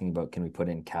was asking about can we put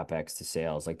in CapEx to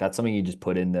sales? Like that's something you just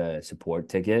put in the support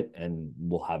ticket and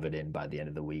we'll have it in by the end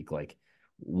of the week. Like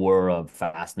we're a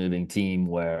fast moving team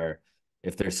where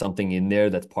if there's something in there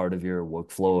that's part of your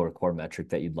workflow or core metric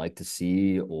that you'd like to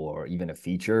see or even a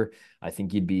feature, I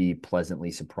think you'd be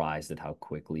pleasantly surprised at how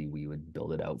quickly we would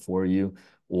build it out for you.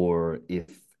 Or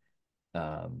if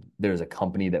there's a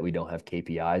company that we don't have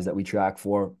KPIs that we track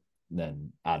for,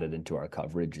 then add it into our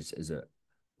coverage is a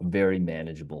very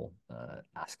manageable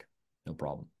ask. No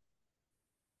problem.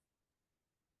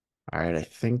 All right, I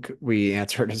think we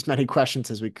answered as many questions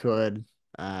as we could.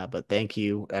 But thank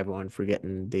you everyone for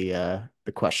getting the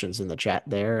questions in the chat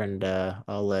there, and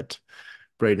I'll let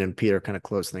Braden and Peter kind of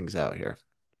close things out here.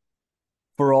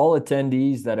 For all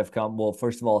attendees that have come, well,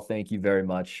 first of all, thank you very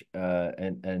much,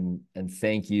 and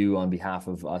thank you on behalf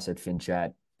of us at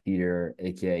FinChat, Peter,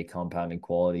 aka Compounding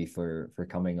Quality, for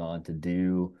coming on to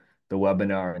do the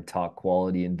webinar and talk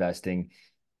quality investing.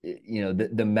 You know,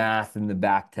 the math and the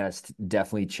back test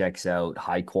definitely checks out.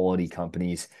 High quality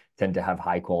companies tend to have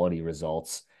high quality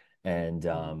results. And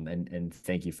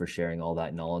thank you for sharing all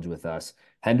that knowledge with us.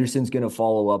 Henderson's going to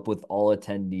follow up with all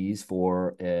attendees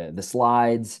for the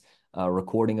slides,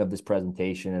 recording of this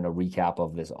presentation, and a recap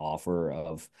of this offer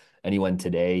of anyone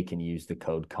today can use the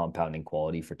code compounding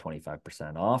quality for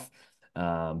 25% off.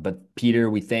 But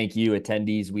Peter, we thank you.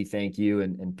 Attendees, we thank you.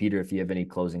 And Peter, if you have any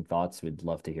closing thoughts, we'd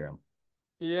love to hear them.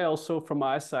 Yeah, also from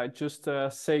my side, just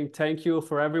saying thank you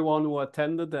for everyone who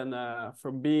attended and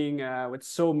for being with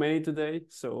so many today.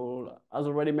 So, as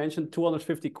already mentioned,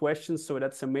 250 questions, so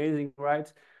that's amazing,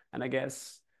 right? And I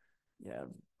guess, yeah,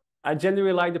 I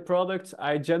genuinely like the product.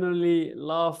 I genuinely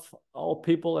love all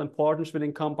people and partners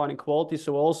within compounding quality.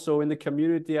 So also in the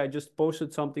community, I just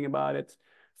posted something about it.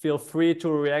 Feel free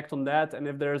to react on that. And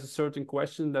if there's a certain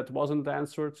question that wasn't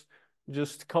answered,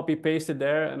 just copy paste it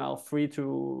there and I'm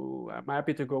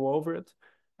happy to go over it.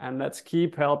 And let's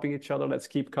keep helping each other. Let's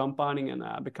keep compounding and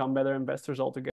become better investors altogether.